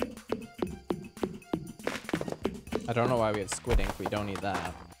 I don't know why we have squid ink. We don't need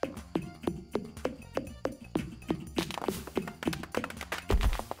that.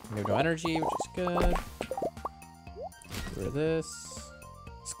 We have no energy, which is good. Get rid of this.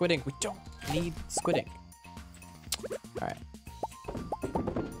 Squid ink. We don't need squid ink. All right.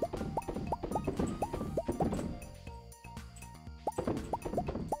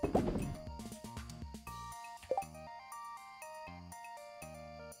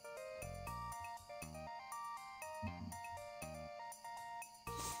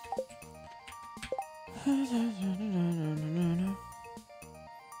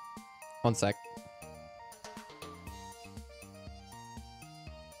 One sec.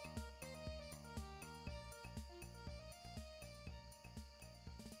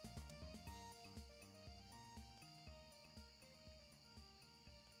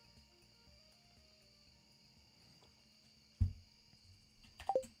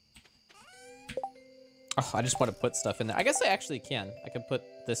 Oh, I just want to put stuff in there. I guess I actually can. I can put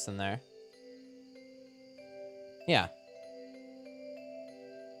this in there. Yeah.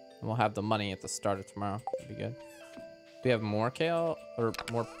 And we'll have the money at the start of tomorrow. That'd be good. Do we have more kale or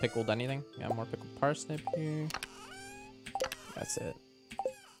more pickled anything? Yeah, more pickled parsnip here. That's it.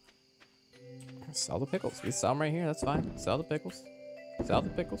 Sell the pickles. We sell them right here. That's fine. Sell the pickles. Sell the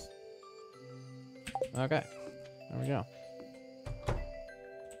pickles. Okay. There we go.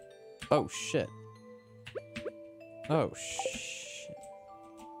 Oh, shit. Oh, shit.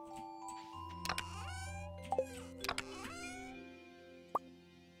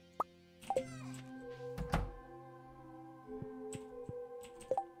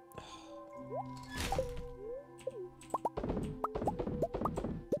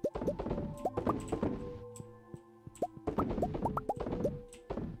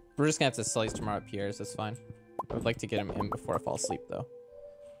 We're just gonna have to sell these tomorrow at Pierre's. That's fine. I would like to get him in before I fall asleep, though.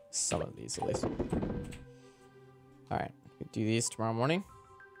 Some of these, at least. All right, do these tomorrow morning.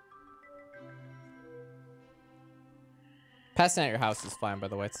 Passing out your house is fine, by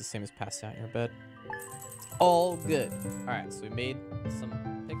the way. It's the same as passing out your bed. All good. All right, so we made some